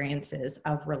experiences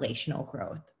of relational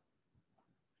growth.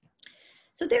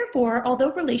 So therefore,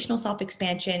 although relational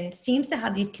self-expansion seems to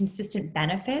have these consistent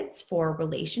benefits for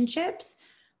relationships,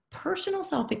 personal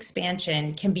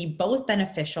self-expansion can be both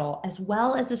beneficial as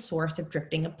well as a source of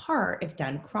drifting apart if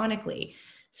done chronically.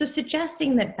 So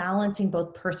suggesting that balancing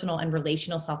both personal and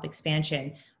relational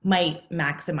self-expansion might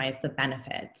maximize the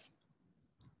benefits.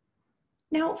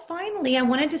 Now, finally, I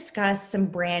want to discuss some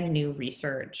brand new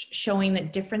research showing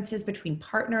that differences between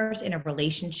partners in a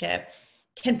relationship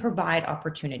can provide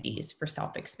opportunities for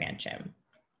self-expansion.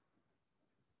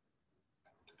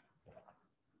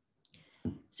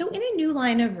 So in a new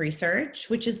line of research,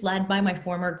 which is led by my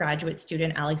former graduate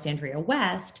student, Alexandria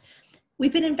West,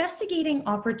 we've been investigating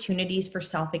opportunities for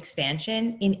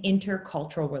self-expansion in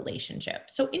intercultural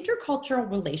relationships. So intercultural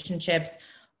relationships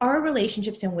are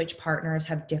relationships in which partners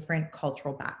have different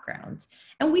cultural backgrounds.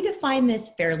 And we define this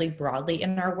fairly broadly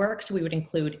in our work. So we would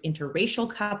include interracial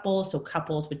couples, so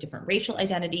couples with different racial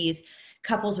identities,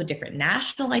 couples with different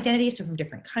national identities, so from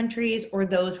different countries, or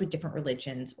those with different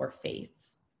religions or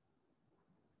faiths.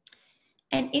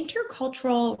 And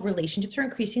intercultural relationships are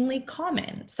increasingly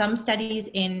common. Some studies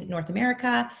in North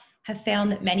America have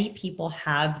found that many people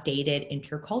have dated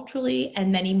interculturally, and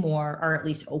many more are at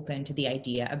least open to the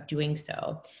idea of doing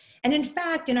so. And in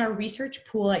fact, in our research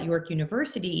pool at York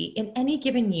University, in any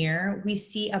given year, we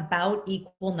see about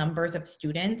equal numbers of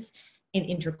students in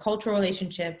intercultural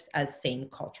relationships as same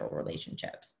cultural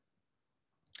relationships.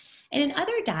 And in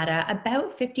other data,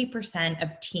 about 50%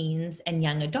 of teens and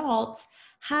young adults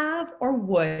have or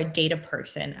would date a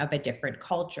person of a different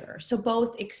culture. So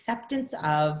both acceptance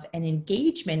of and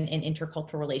engagement in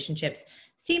intercultural relationships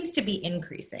seems to be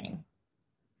increasing.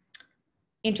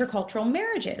 Intercultural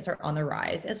marriages are on the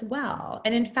rise as well.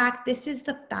 And in fact, this is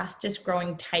the fastest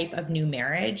growing type of new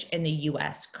marriage in the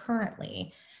US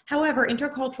currently. However,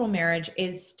 intercultural marriage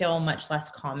is still much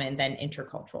less common than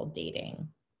intercultural dating.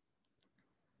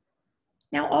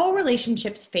 Now, all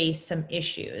relationships face some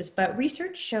issues, but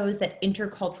research shows that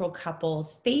intercultural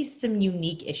couples face some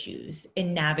unique issues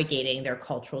in navigating their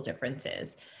cultural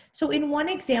differences. So in one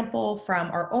example from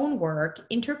our own work,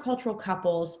 intercultural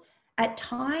couples at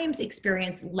times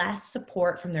experience less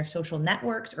support from their social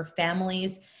networks or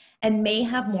families and may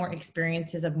have more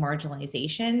experiences of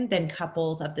marginalization than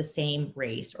couples of the same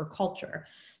race or culture.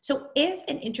 So if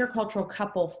an intercultural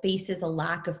couple faces a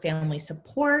lack of family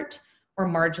support or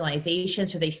marginalization,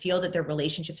 so they feel that their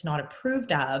relationship's not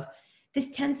approved of, this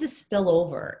tends to spill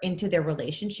over into their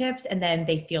relationships, and then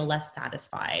they feel less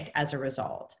satisfied as a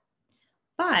result.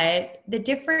 But the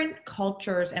different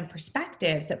cultures and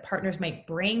perspectives that partners might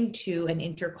bring to an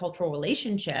intercultural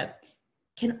relationship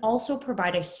can also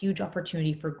provide a huge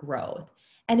opportunity for growth.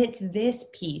 And it's this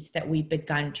piece that we've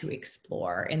begun to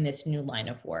explore in this new line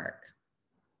of work.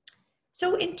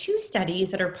 So in two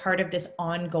studies that are part of this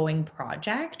ongoing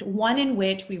project, one in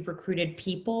which we've recruited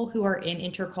people who are in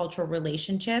intercultural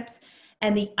relationships,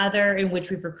 and the other in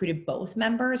which we've recruited both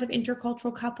members of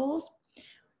intercultural couples,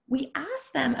 we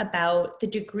asked them about the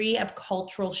degree of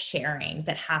cultural sharing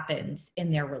that happens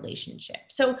in their relationship.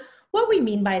 So what we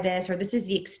mean by this, or this is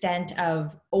the extent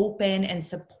of open and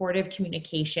supportive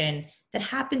communication that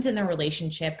happens in the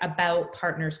relationship about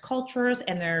partners' cultures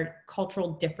and their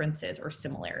cultural differences or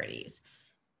similarities.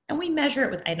 And we measure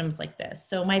it with items like this.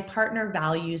 So my partner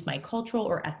values my cultural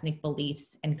or ethnic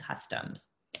beliefs and customs.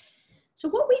 So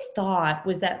what we thought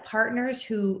was that partners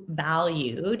who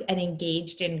valued and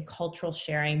engaged in cultural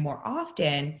sharing more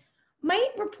often might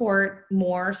report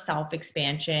more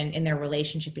self-expansion in their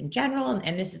relationship in general.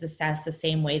 And this is assessed the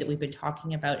same way that we've been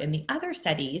talking about in the other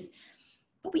studies.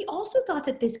 But we also thought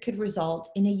that this could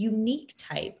result in a unique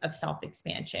type of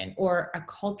self-expansion or a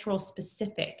cultural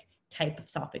specific type of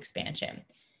self-expansion.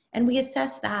 And we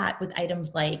assess that with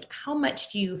items like, how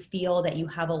much do you feel that you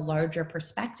have a larger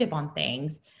perspective on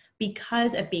things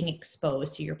because of being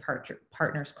exposed to your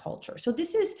partner's culture? So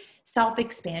this is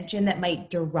self-expansion that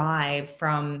might derive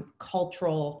from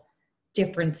cultural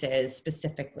differences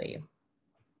specifically.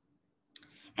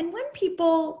 And when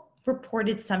people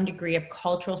reported some degree of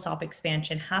cultural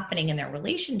self-expansion happening in their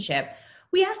relationship,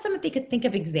 we asked them if they could think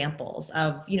of examples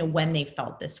of, when they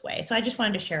felt this way. So I just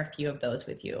wanted to share a few of those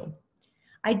with you.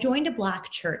 I joined a Black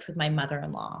church with my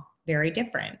mother-in-law. Very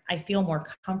different. I feel more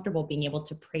comfortable being able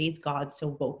to praise God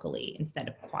so vocally instead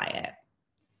of quiet.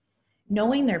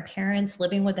 Knowing their parents,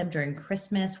 living with them during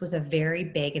Christmas was a very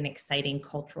big and exciting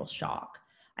cultural shock.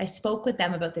 I spoke with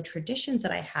them about the traditions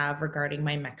that I have regarding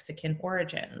my Mexican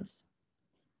origins.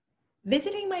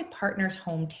 Visiting my partner's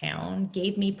hometown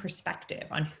gave me perspective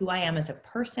on who I am as a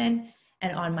person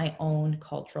and on my own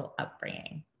cultural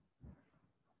upbringing.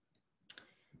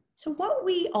 So what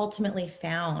we ultimately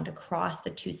found across the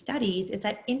two studies is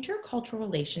that intercultural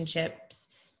relationships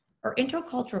or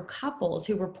intercultural couples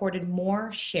who reported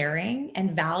more sharing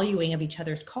and valuing of each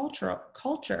other's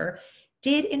culture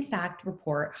did in fact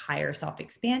report higher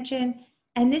self-expansion.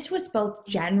 And this was both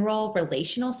general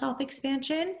relational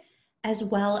self-expansion as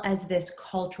well as this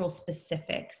cultural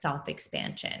specific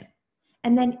self-expansion.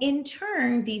 And then in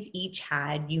turn, these each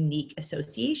had unique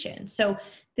associations. So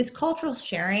this cultural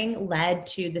sharing led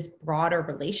to this broader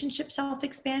relationship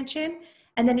self-expansion.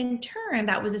 And then in turn,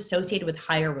 that was associated with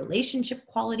higher relationship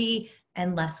quality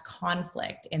and less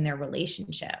conflict in their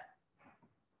relationship.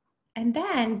 And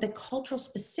then the cultural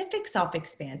specific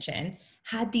self-expansion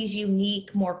had these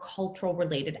unique, more cultural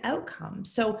related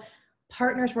outcomes. So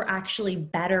partners were actually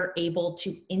better able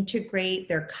to integrate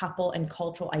their couple and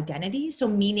cultural identity. So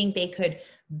meaning they could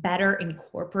better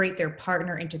incorporate their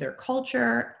partner into their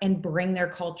culture and bring their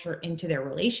culture into their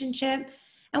relationship.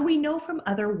 And we know from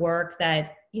other work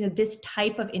that, this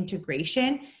type of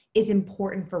integration is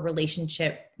important for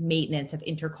relationship maintenance of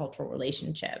intercultural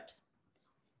relationships.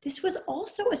 This was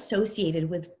also associated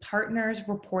with partners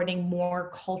reporting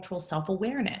more cultural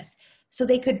self-awareness, so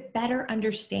they could better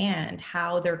understand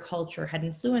how their culture had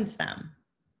influenced them.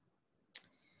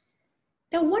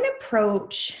 Now, one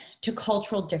approach to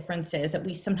cultural differences that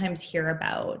we sometimes hear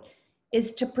about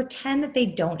is to pretend that they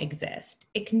don't exist,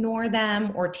 ignore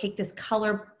them, or take this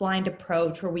colorblind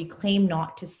approach where we claim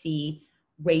not to see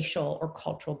racial or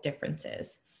cultural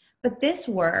differences. But this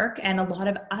work and a lot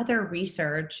of other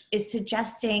research is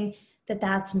suggesting that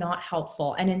that's not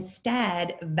helpful, and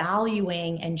instead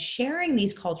valuing and sharing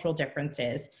these cultural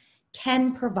differences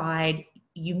can provide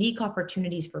unique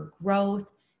opportunities for growth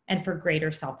and for greater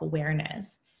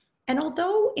self-awareness. And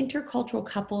although intercultural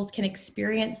couples can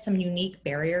experience some unique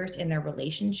barriers in their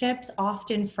relationships,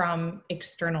 often from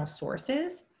external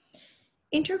sources,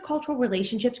 intercultural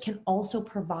relationships can also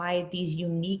provide these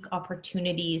unique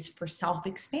opportunities for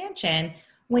self-expansion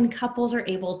when couples are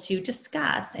able to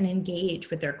discuss and engage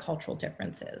with their cultural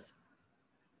differences.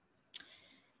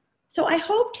 So I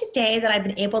hope today that I've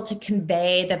been able to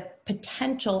convey the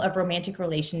potential of romantic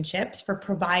relationships for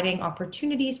providing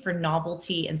opportunities for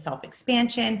novelty and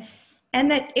self-expansion, and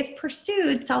that if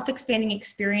pursued, self-expanding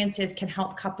experiences can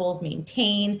help couples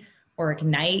maintain or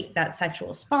ignite that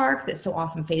sexual spark that so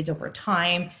often fades over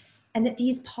time, and that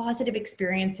these positive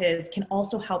experiences can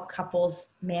also help couples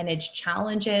manage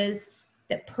challenges,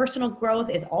 that personal growth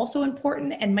is also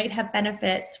important and might have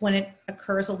benefits when it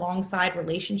occurs alongside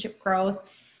relationship growth,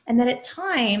 and that at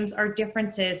times our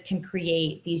differences can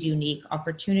create these unique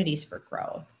opportunities for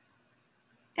growth.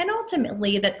 And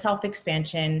ultimately, that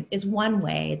self-expansion is one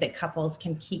way that couples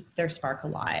can keep their spark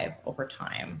alive over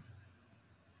time.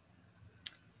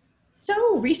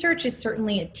 So research is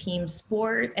certainly a team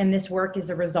sport, and this work is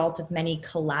a result of many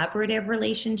collaborative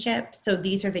relationships. So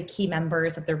these are the key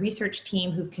members of the research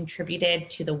team who've contributed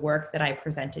to the work that I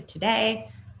presented today.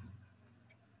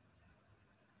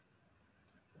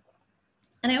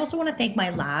 And I also want to thank my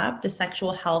lab, the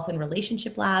Sexual Health and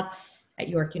Relationship Lab at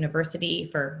York University,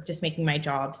 for just making my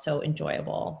job so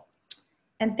enjoyable.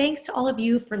 And thanks to all of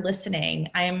you for listening.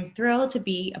 I am thrilled to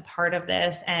be a part of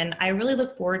this, and I really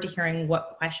look forward to hearing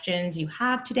what questions you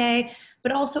have today,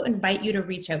 but also invite you to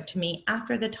reach out to me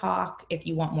after the talk if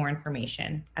you want more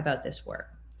information about this work.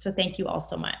 So thank you all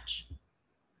so much.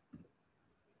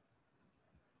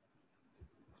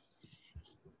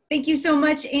 Thank you so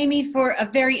much, Amy, for a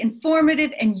very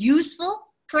informative and useful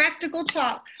practical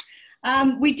talk.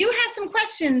 We do have some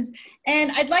questions,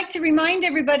 and I'd like to remind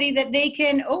everybody that they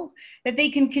can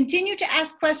continue to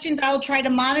ask questions. I'll try to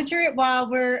monitor it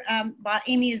while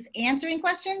Amy is answering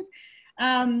questions.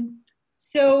 And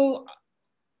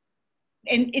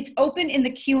it's open in the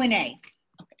Q&A.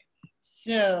 Okay.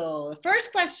 So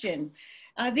first question,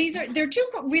 there are two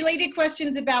related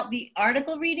questions about the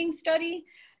article reading study.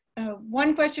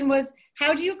 One question was,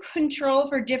 how do you control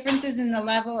for differences in the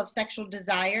level of sexual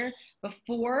desire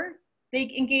before they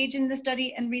engage in the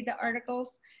study and read the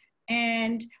articles?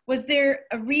 And was there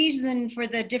a reason for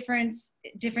the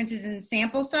differences in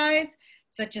sample size,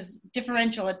 such as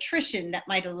differential attrition that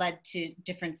might have led to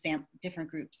different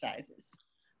group sizes?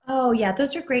 Oh yeah,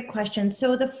 those are great questions.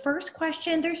 So the first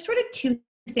question, there's sort of two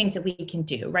things that we can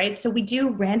do, right? So we do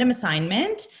random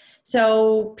assignment.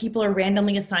 So people are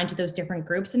randomly assigned to those different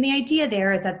groups. And the idea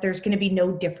there is that there's going to be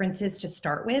no differences to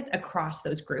start with across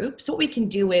those groups. So what we can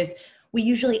do is we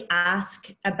usually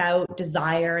ask about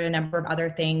desire and a number of other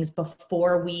things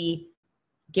before we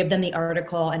give them the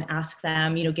article and ask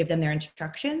them, give them their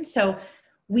instructions. So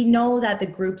we know that the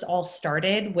groups all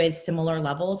started with similar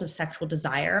levels of sexual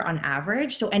desire on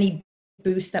average. So any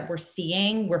boost that we're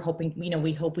seeing, we're hoping,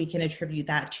 we hope we can attribute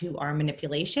that to our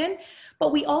manipulation,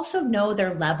 but we also know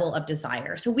their level of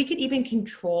desire. So we could even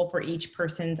control for each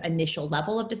person's initial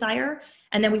level of desire,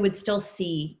 and then we would still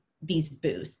see these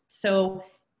boosts. So,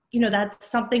 that's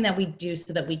something that we do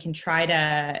so that we can try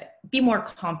to be more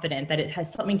confident that it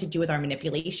has something to do with our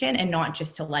manipulation and not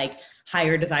just to like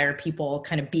higher desire people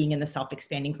kind of being in the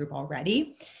self-expanding group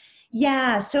already.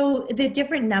 Yeah, so the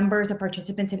different numbers of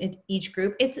participants in each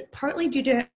group, it's partly due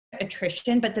to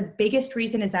attrition, but the biggest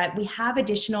reason is that we have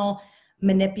additional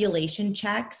manipulation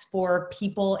checks for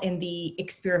people in the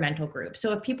experimental group.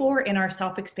 So if people were in our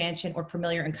self-expansion or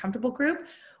familiar and comfortable group,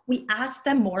 we ask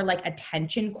them more like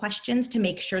attention questions to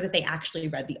make sure that they actually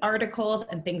read the articles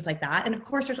and things like that. And of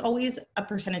course, there's always a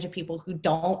percentage of people who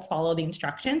don't follow the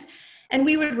instructions, and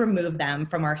we would remove them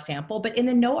from our sample. But in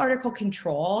the no article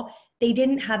control, they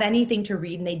didn't have anything to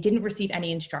read and they didn't receive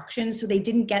any instructions. So they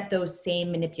didn't get those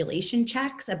same manipulation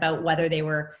checks about whether they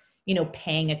were,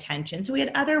 paying attention. So we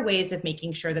had other ways of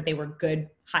making sure that they were good,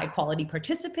 high quality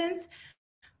participants,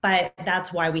 but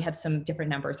that's why we have some different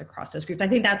numbers across those groups. I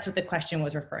think that's what the question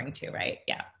was referring to, right?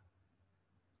 Yeah.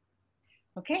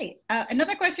 Okay,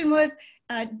 another question was,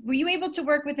 were you able to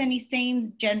work with any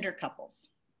same gender couples?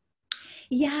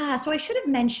 Yeah, so I should have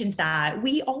mentioned that.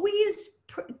 We always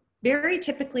very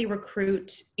typically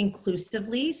recruit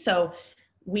inclusively. So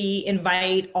we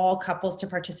invite all couples to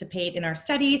participate in our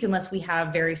studies unless we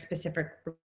have very specific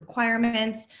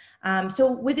requirements.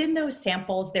 So within those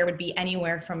samples, there would be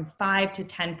anywhere from 5 to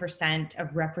 10%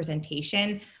 of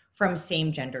representation from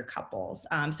same gender couples.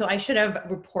 So I should have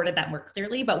reported that more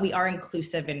clearly, but we are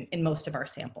inclusive in most of our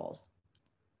samples.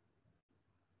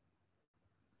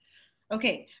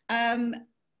 Okay,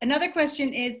 another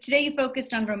question is, today you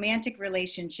focused on romantic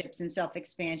relationships and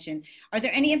self-expansion. Are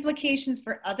there any implications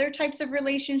for other types of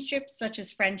relationships, such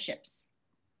as friendships?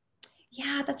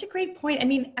 Yeah, that's a great point. I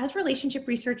mean, as relationship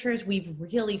researchers, we've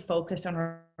really focused on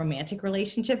our romantic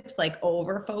relationships, like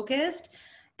over-focused.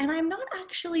 And I'm not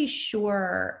actually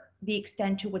sure the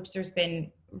extent to which there's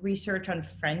been research on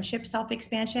friendship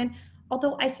self-expansion,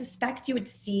 although I suspect you would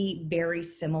see very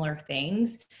similar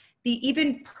things. The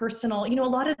even personal, a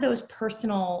lot of those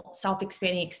personal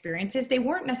self-expanding experiences, they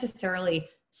weren't necessarily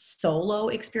solo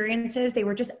experiences. They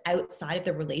were just outside of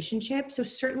the relationship. So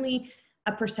certainly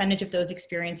a percentage of those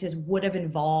experiences would have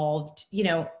involved,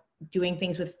 doing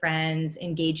things with friends,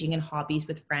 engaging in hobbies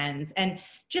with friends. And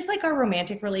just like our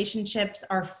romantic relationships,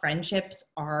 our friendships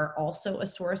are also a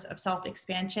source of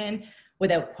self-expansion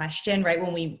without question, right?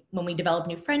 When we develop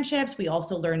new friendships, we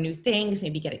also learn new things,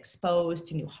 maybe get exposed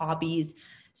to new hobbies.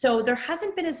 So there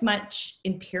hasn't been as much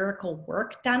empirical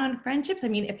work done on friendships. I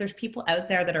mean, if there's people out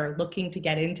there that are looking to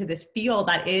get into this field,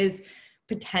 that is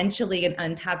potentially an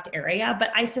untapped area,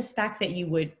 but I suspect that you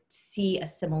would see a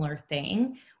similar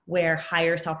thing where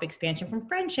higher self-expansion from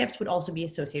friendships would also be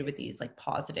associated with these like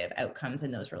positive outcomes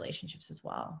in those relationships as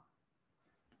well.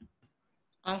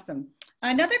 Awesome.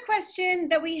 Another question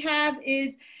that we have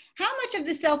is, how much of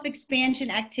the self-expansion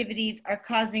activities are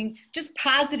causing just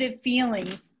positive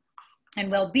feelings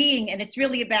and well-being, and it's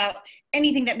really about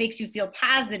anything that makes you feel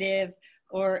positive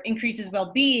or increases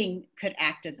well-being could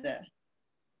act as a...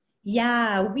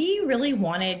 Yeah, we really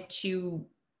wanted to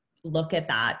look at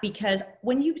that because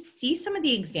when you see some of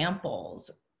the examples,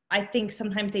 I think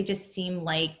sometimes they just seem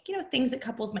like, things that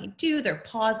couples might do, they're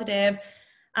positive.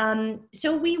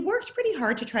 So we worked pretty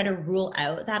hard to try to rule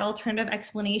out that alternative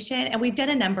explanation, and we've done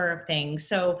a number of things.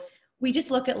 So we just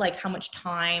look at like how much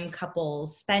time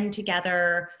couples spend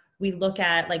together. We look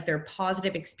at like their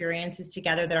positive experiences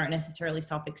together that aren't necessarily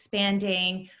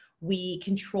self-expanding. We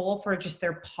control for just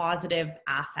their positive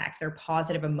affect, their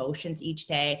positive emotions each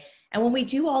day. And when we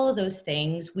do all of those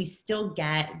things, we still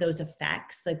get those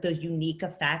effects, like those unique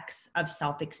effects of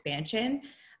self-expansion,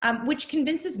 which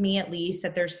convinces me at least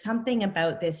that there's something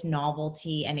about this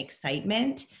novelty and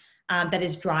excitement that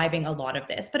is driving a lot of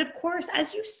this. But of course,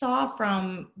 as you saw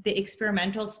from the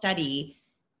experimental study,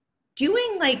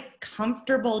 doing like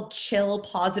comfortable, chill,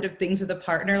 positive things with a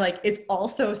partner is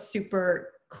also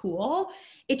super cool.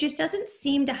 It just doesn't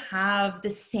seem to have the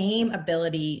same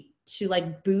ability to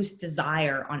boost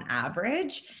desire on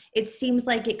average. It seems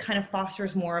like it kind of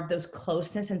fosters more of those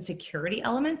closeness and security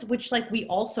elements, which we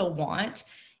also want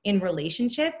in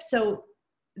relationships. So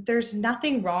there's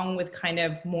nothing wrong with kind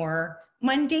of more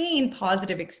mundane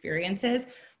positive experiences,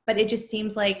 but it just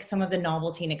seems like some of the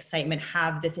novelty and excitement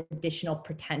have this additional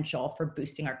potential for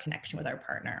boosting our connection with our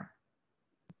partner.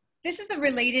 This is a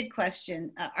related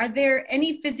question. Are there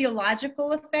any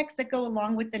physiological effects that go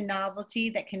along with the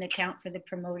novelty that can account for the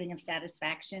promoting of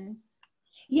satisfaction?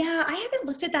 Yeah, I haven't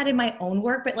looked at that in my own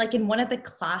work, but like in one of the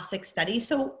classic studies.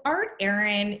 So Art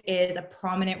Aaron is a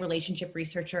prominent relationship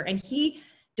researcher, and he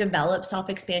developed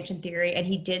self-expansion theory, and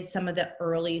he did some of the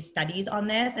early studies on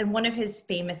this. And one of his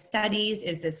famous studies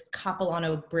is this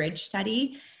Capilano Bridge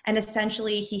study. And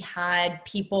essentially he had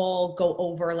people go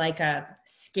over like a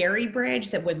scary bridge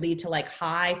that would lead to like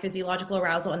high physiological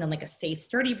arousal, and then like a safe,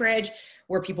 sturdy bridge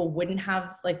where people wouldn't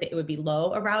have, like, it would be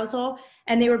low arousal.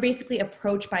 And they were basically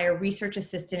approached by a research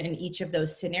assistant in each of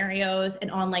those scenarios. And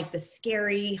on like the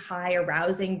scary, high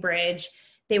arousing bridge,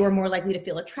 they were more likely to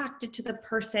feel attracted to the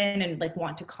person and like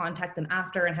want to contact them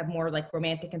after and have more like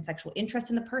romantic and sexual interest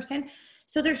in the person.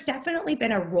 So there's definitely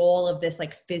been a role of this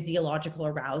like physiological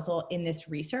arousal in this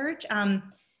research. And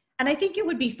I think it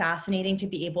would be fascinating to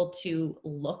be able to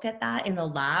look at that in the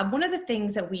lab. One of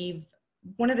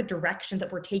the directions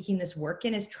that we're taking this work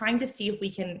in is trying to see if we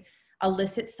can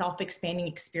elicit self-expanding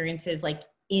experiences like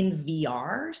in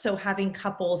VR. So having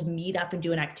couples meet up and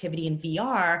do an activity in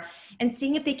VR and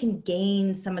seeing if they can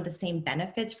gain some of the same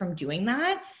benefits from doing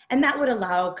that. And that would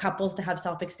allow couples to have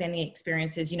self-expanding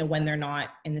experiences, when they're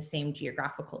not in the same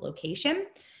geographical location.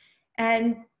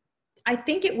 And I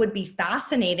think it would be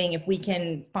fascinating if we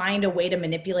can find a way to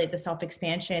manipulate the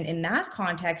self-expansion in that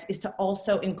context, is to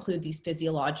also include these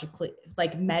physiologically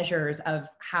like measures of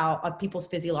people's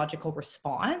physiological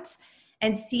response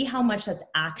and see how much that's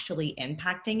actually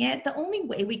impacting it. The only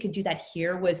way we could do that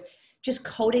here was just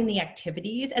coding the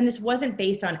activities. And this wasn't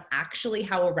based on actually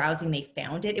how arousing they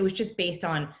found it. It was just based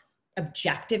on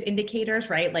objective indicators,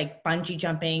 right? Like bungee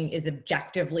jumping is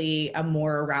objectively a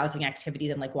more arousing activity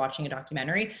than like watching a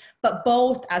documentary, but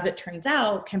both, as it turns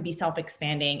out, can be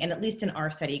self-expanding. And at least in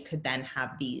our study could then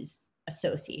have these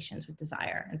associations with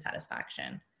desire and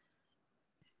satisfaction.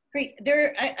 Great.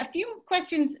 There are a few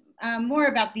questions more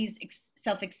about these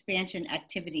self-expansion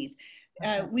activities.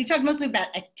 We talked mostly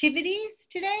about activities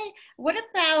today. What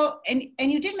about, and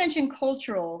you did mention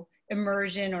cultural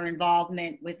immersion or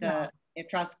involvement with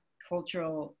across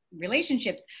cultural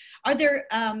relationships. Are there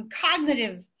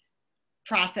cognitive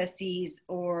processes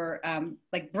or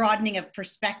like broadening of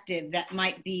perspective that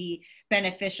might be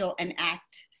beneficial and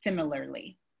act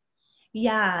similarly?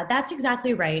 Yeah, that's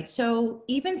exactly right. So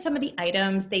even some of the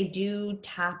items, they do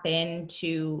tap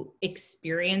into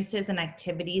experiences and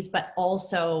activities, but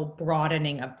also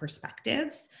broadening of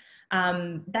perspectives.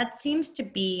 That seems to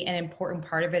be an important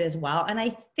part of it as well. And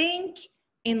I think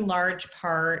in large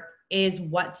part is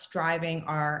what's driving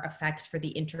our effects for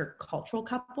the intercultural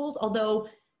couples. Although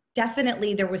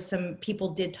definitely there was some people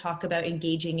did talk about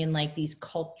engaging in like these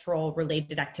cultural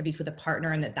related activities with a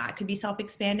partner and that could be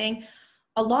self-expanding.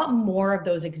 A lot more of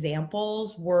those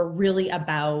examples were really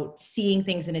about seeing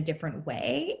things in a different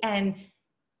way. And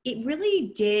it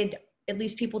really did, at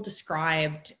least people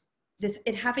described this,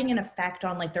 it having an effect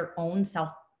on like their own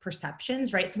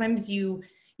self-perceptions, right? Sometimes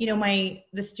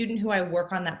the student who I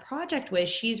work on that project with,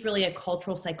 she's really a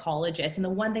cultural psychologist. And the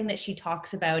one thing that she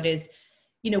talks about is,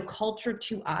 culture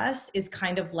to us is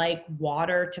kind of like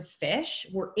water to fish.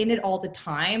 We're in it all the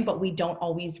time, but we don't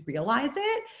always realize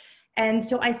it. And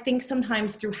so I think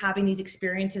sometimes through having these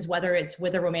experiences, whether it's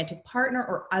with a romantic partner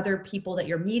or other people that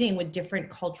you're meeting with different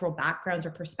cultural backgrounds or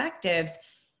perspectives,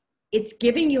 it's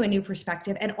giving you a new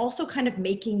perspective and also kind of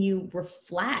making you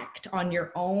reflect on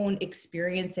your own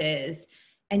experiences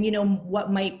and,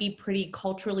 what might be pretty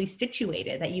culturally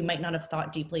situated that you might not have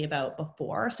thought deeply about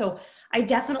before. So I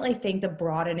definitely think the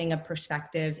broadening of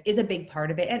perspectives is a big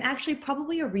part of it, and actually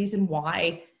probably a reason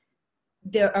why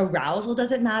the arousal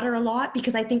doesn't matter a lot,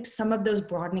 because I think some of those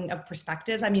broadening of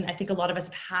perspectives, I think a lot of us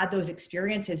have had those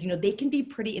experiences, they can be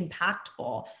pretty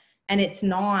impactful, and it's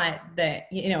not that,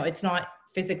 it's not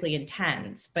physically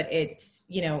intense, but it's,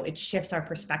 it shifts our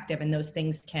perspective, and those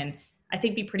things can, I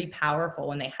think, be pretty powerful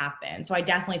when they happen. So I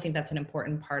definitely think that's an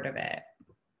important part of it.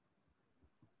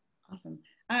 Awesome.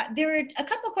 There were a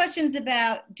couple questions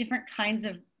about different kinds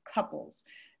of couples.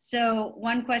 So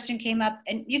one question came up,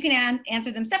 and you can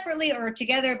answer them separately or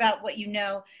together about what you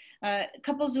know.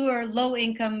 Couples who are low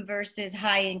income versus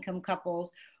high income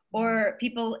couples, or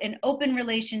people in open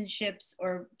relationships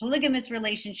or polygamous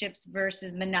relationships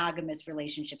versus monogamous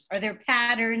relationships. Are there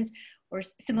patterns or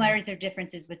similarities or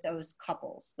differences with those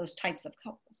couples, those types of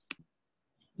couples?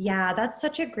 Yeah, that's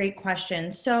such a great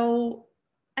question. So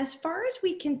as far as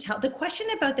we can tell, the question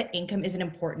about the income is an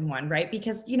important one, right?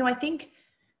 Because, I think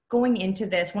going into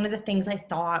this, one of the things I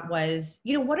thought was,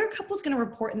 what are couples going to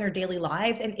report in their daily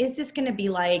lives? And is this going to be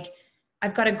like,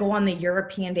 I've got to go on the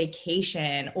European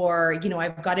vacation, or,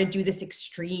 I've got to do this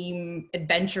extreme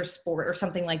adventure sport or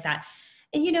something like that.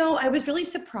 And, you know, I was really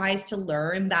surprised to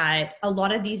learn that a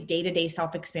lot of these day-to-day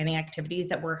self-expanding activities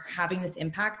that were having this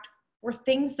impact were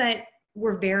things that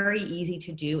were very easy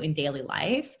to do in daily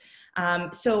life.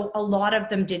 So a lot of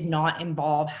them did not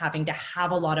involve having to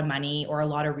have a lot of money or a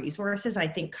lot of resources. I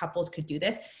think couples could do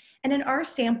this. And in our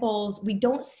samples, we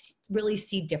don't really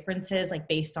see differences like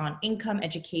based on income,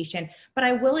 education, but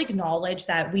I will acknowledge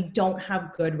that we don't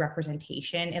have good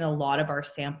representation in a lot of our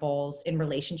samples in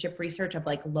relationship research of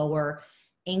like lower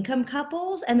income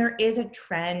couples. And there is a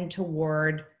trend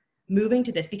toward moving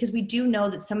to this because we do know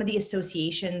that some of the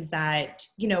associations that,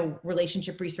 you know,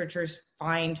 relationship researchers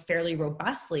find fairly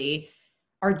robustly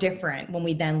are different when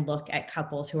we then look at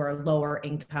couples who are lower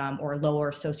income or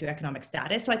lower socioeconomic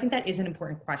status. So I think that is an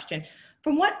important question.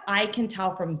 From what I can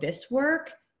tell from this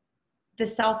work, the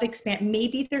self-expand,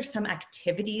 maybe there's some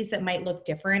activities that might look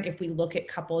different if we look at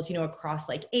couples, you know, across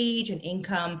like age and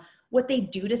income, what they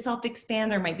do to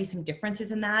self-expand, there might be some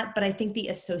differences in that, but I think the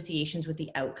associations with the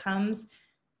outcomes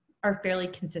are fairly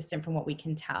consistent from what we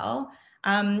can tell.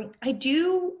 I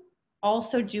do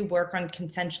also do work on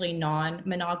consensually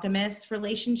non-monogamous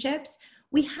relationships.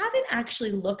 We haven't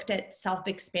actually looked at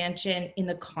self-expansion in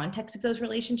the context of those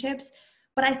relationships,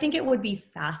 but I think it would be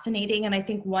fascinating. And I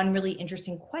think one really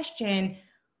interesting question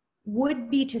would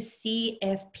be to see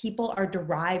if people are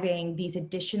deriving these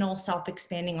additional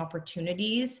self-expanding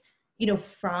opportunities, you know,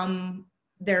 from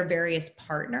their various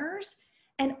partners.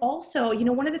 And also, you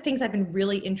know, one of the things I've been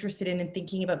really interested in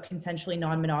thinking about consensually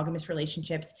non-monogamous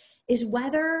relationships is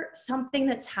whether something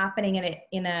that's happening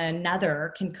in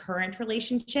another concurrent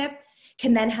relationship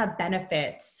can then have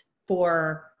benefits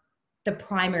for the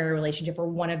primary relationship or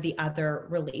one of the other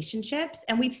relationships.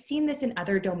 And we've seen this in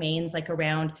other domains, like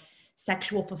around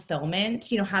sexual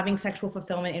fulfillment. You know, having sexual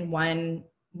fulfillment in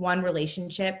one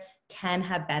relationship can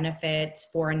have benefits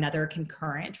for another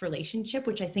concurrent relationship,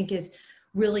 which I think is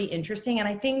really interesting. And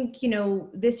I think, you know,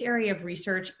 this area of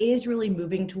research is really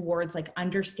moving towards like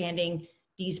understanding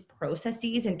these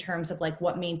processes in terms of like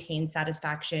what maintains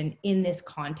satisfaction in this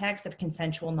context of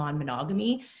consensual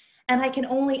non-monogamy. And I can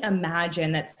only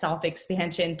imagine that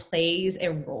self-expansion plays a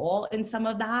role in some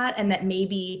of that, and that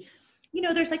maybe, you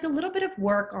know, there's like a little bit of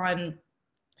work on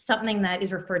something that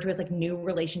is referred to as like new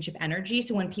relationship energy.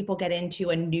 So when people get into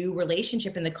a new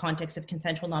relationship in the context of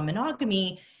consensual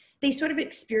non-monogamy, they sort of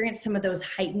experience some of those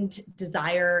heightened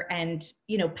desire and,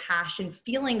 you know, passion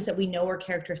feelings that we know are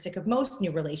characteristic of most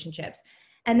new relationships.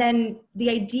 And then the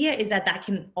idea is that that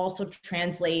can also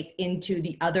translate into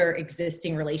the other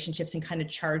existing relationships and kind of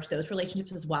charge those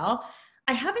relationships as well.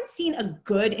 I haven't seen a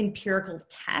good empirical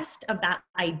test of that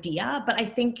idea, but I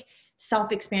think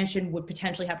self-expansion would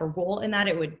potentially have a role in that.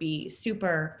 It would be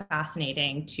super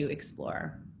fascinating to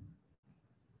explore.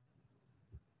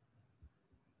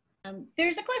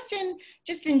 There's a question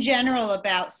just in general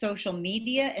about social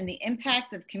media and the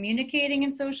impact of communicating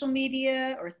in social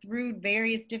media or through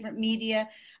various different media.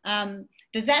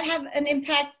 Does that have an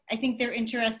impact? I think they're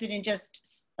interested in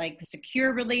just like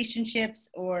secure relationships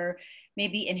or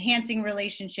maybe enhancing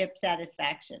relationship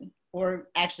satisfaction or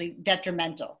actually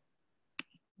detrimental.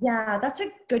 Yeah, that's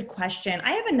a good question.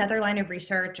 I have another line of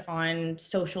research on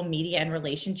social media and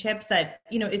relationships that,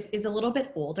 you know, is a little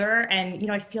bit older. And, you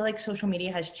know, I feel like social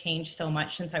media has changed so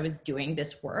much since I was doing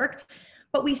this work.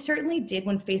 But we certainly did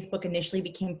when Facebook initially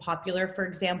became popular, for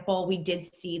example, we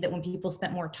did see that when people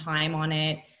spent more time on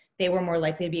it, they were more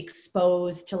likely to be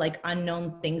exposed to like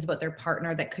unknown things about their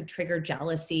partner that could trigger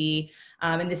jealousy.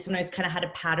 And this sometimes kind of had a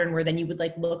pattern where then you would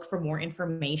like look for more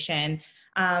information.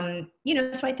 You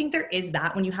know, so I think there is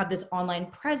that when you have this online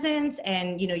presence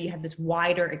and, you know, you have this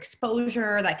wider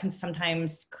exposure that can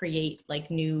sometimes create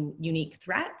like new unique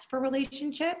threats for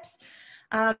relationships.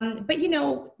 But, you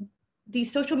know,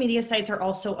 these social media sites are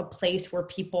also a place where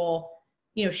people,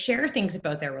 you know, share things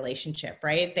about their relationship,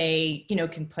 right? They, you know,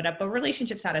 can put up a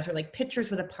relationship status or like pictures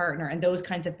with a partner and those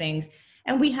kinds of things.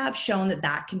 And we have shown that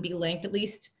that can be linked, at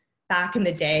least back in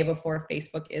the day before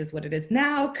Facebook is what it is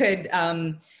now, could,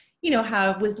 you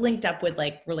know, was linked up with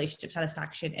like relationship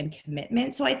satisfaction and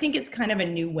commitment. So I think it's kind of a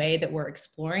new way that we're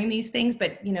exploring these things,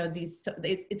 but, you know,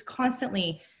 it's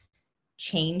constantly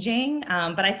changing.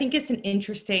 But I think it's an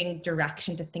interesting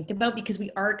direction to think about because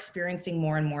we are experiencing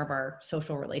more and more of our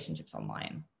social relationships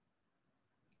online.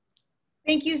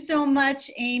 Thank you so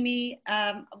much, Amy.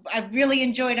 I really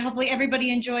enjoyed, hopefully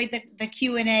everybody enjoyed the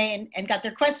Q&A and got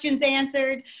their questions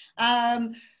answered.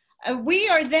 We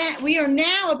are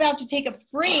now about to take a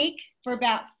break for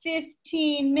about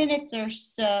 15 minutes or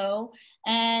so.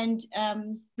 And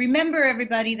remember,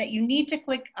 everybody, that you need to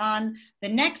click on the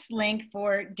next link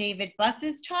for David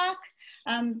Buss's talk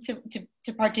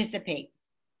to participate.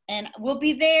 And we'll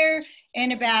be there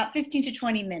in about 15 to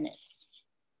 20 minutes.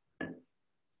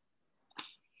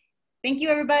 Thank you,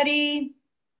 everybody.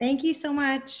 Thank you so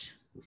much.